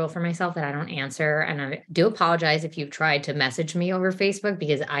fast rule for myself that I don't answer. And I do apologize if you've tried to message me over Facebook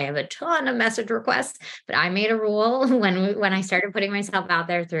because I have a ton of message requests. But I made a rule when I started putting myself out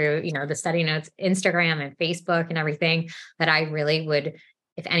there through, the study notes, Instagram and Facebook and everything, that I really would,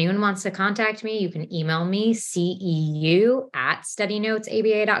 if anyone wants to contact me, you can email me,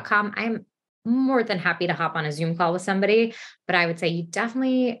 CEU@studynotesaba.com. I'm more than happy to hop on a Zoom call with somebody. But I would say you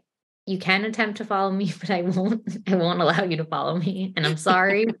can attempt to follow me, but I won't allow you to follow me. And I'm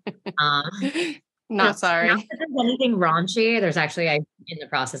sorry. Um, Not not sorry. that there's anything raunchy. There's actually, I'm in the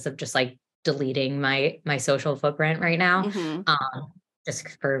process of just like deleting my social footprint right now. Mm-hmm. Just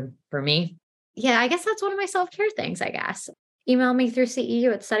for me. Yeah, I guess that's one of my self-care things, I guess. Email me through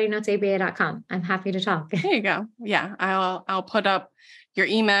CEU@studynotesaba.com. I'm happy to talk. There you go. Yeah, I'll put up your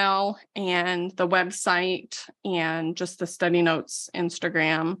email and the website and just the study notes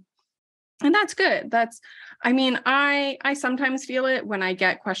Instagram. And that's good. I mean, I sometimes feel it when I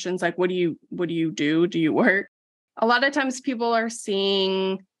get questions like, what do you do? Do you work? A lot of times people are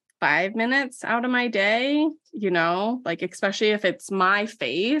seeing 5 minutes out of my day, like especially if it's my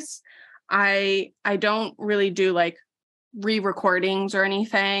face. I don't really do like re-recordings or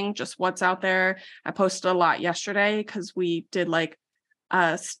anything, just what's out there. I posted a lot yesterday because we did like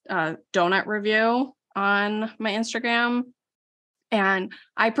a donut review on my Instagram. And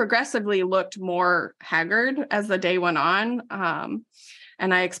I progressively looked more haggard as the day went on.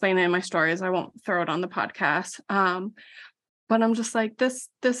 And I explained it in my stories. I won't throw it on the podcast. But I'm just like, this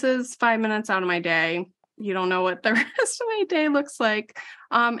is 5 minutes out of my day. You don't know what the rest of my day looks like.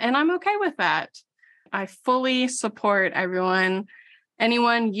 And I'm okay with that. I fully support everyone having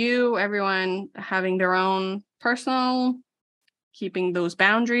their own personal, keeping those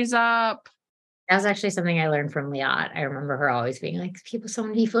boundaries up. That was actually something I learned from Litt. I remember her always being like, so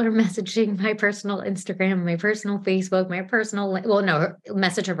many people are messaging my personal Instagram, my personal Facebook,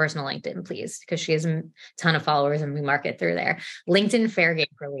 message her personal LinkedIn, please, because she has a ton of followers and we market through there. LinkedIn, fair game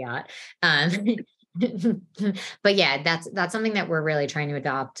for Litt. But yeah, that's something that we're really trying to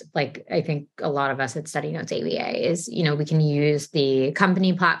adopt. Like, I think a lot of us at Study Notes ABA is, we can use the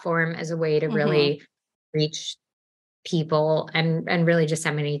company platform as a way to Mm-hmm. really reach people and really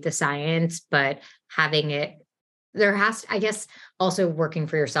disseminate the science, but having it, I guess, also working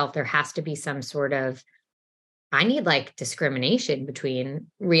for yourself, there has to be some sort of, I need like discrimination between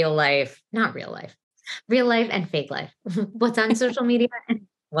not real life and fake life. What's on social media and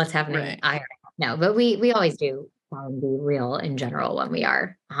what's happening. Right. I don't know, but we always do be real in general when we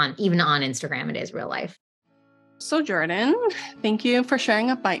are even on Instagram, it is real life. So Jordan, thank you for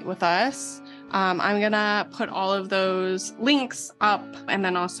sharing a bite with us. I'm going to put all of those links up, and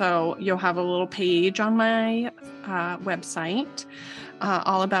then also you'll have a little page on my website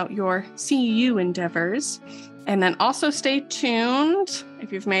all about your CEU endeavors. And then also stay tuned.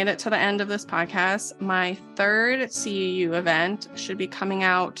 If you've made it to the end of this podcast, my third CEU event should be coming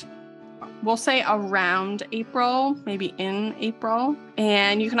out, we'll say around April, maybe in April.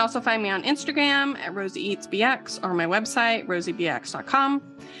 And you can also find me on Instagram at RosieEatsBX or my website, rosiebx.com.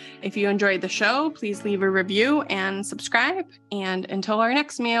 If you enjoyed the show, please leave a review and subscribe. And until our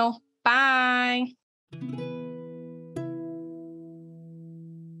next meal, bye.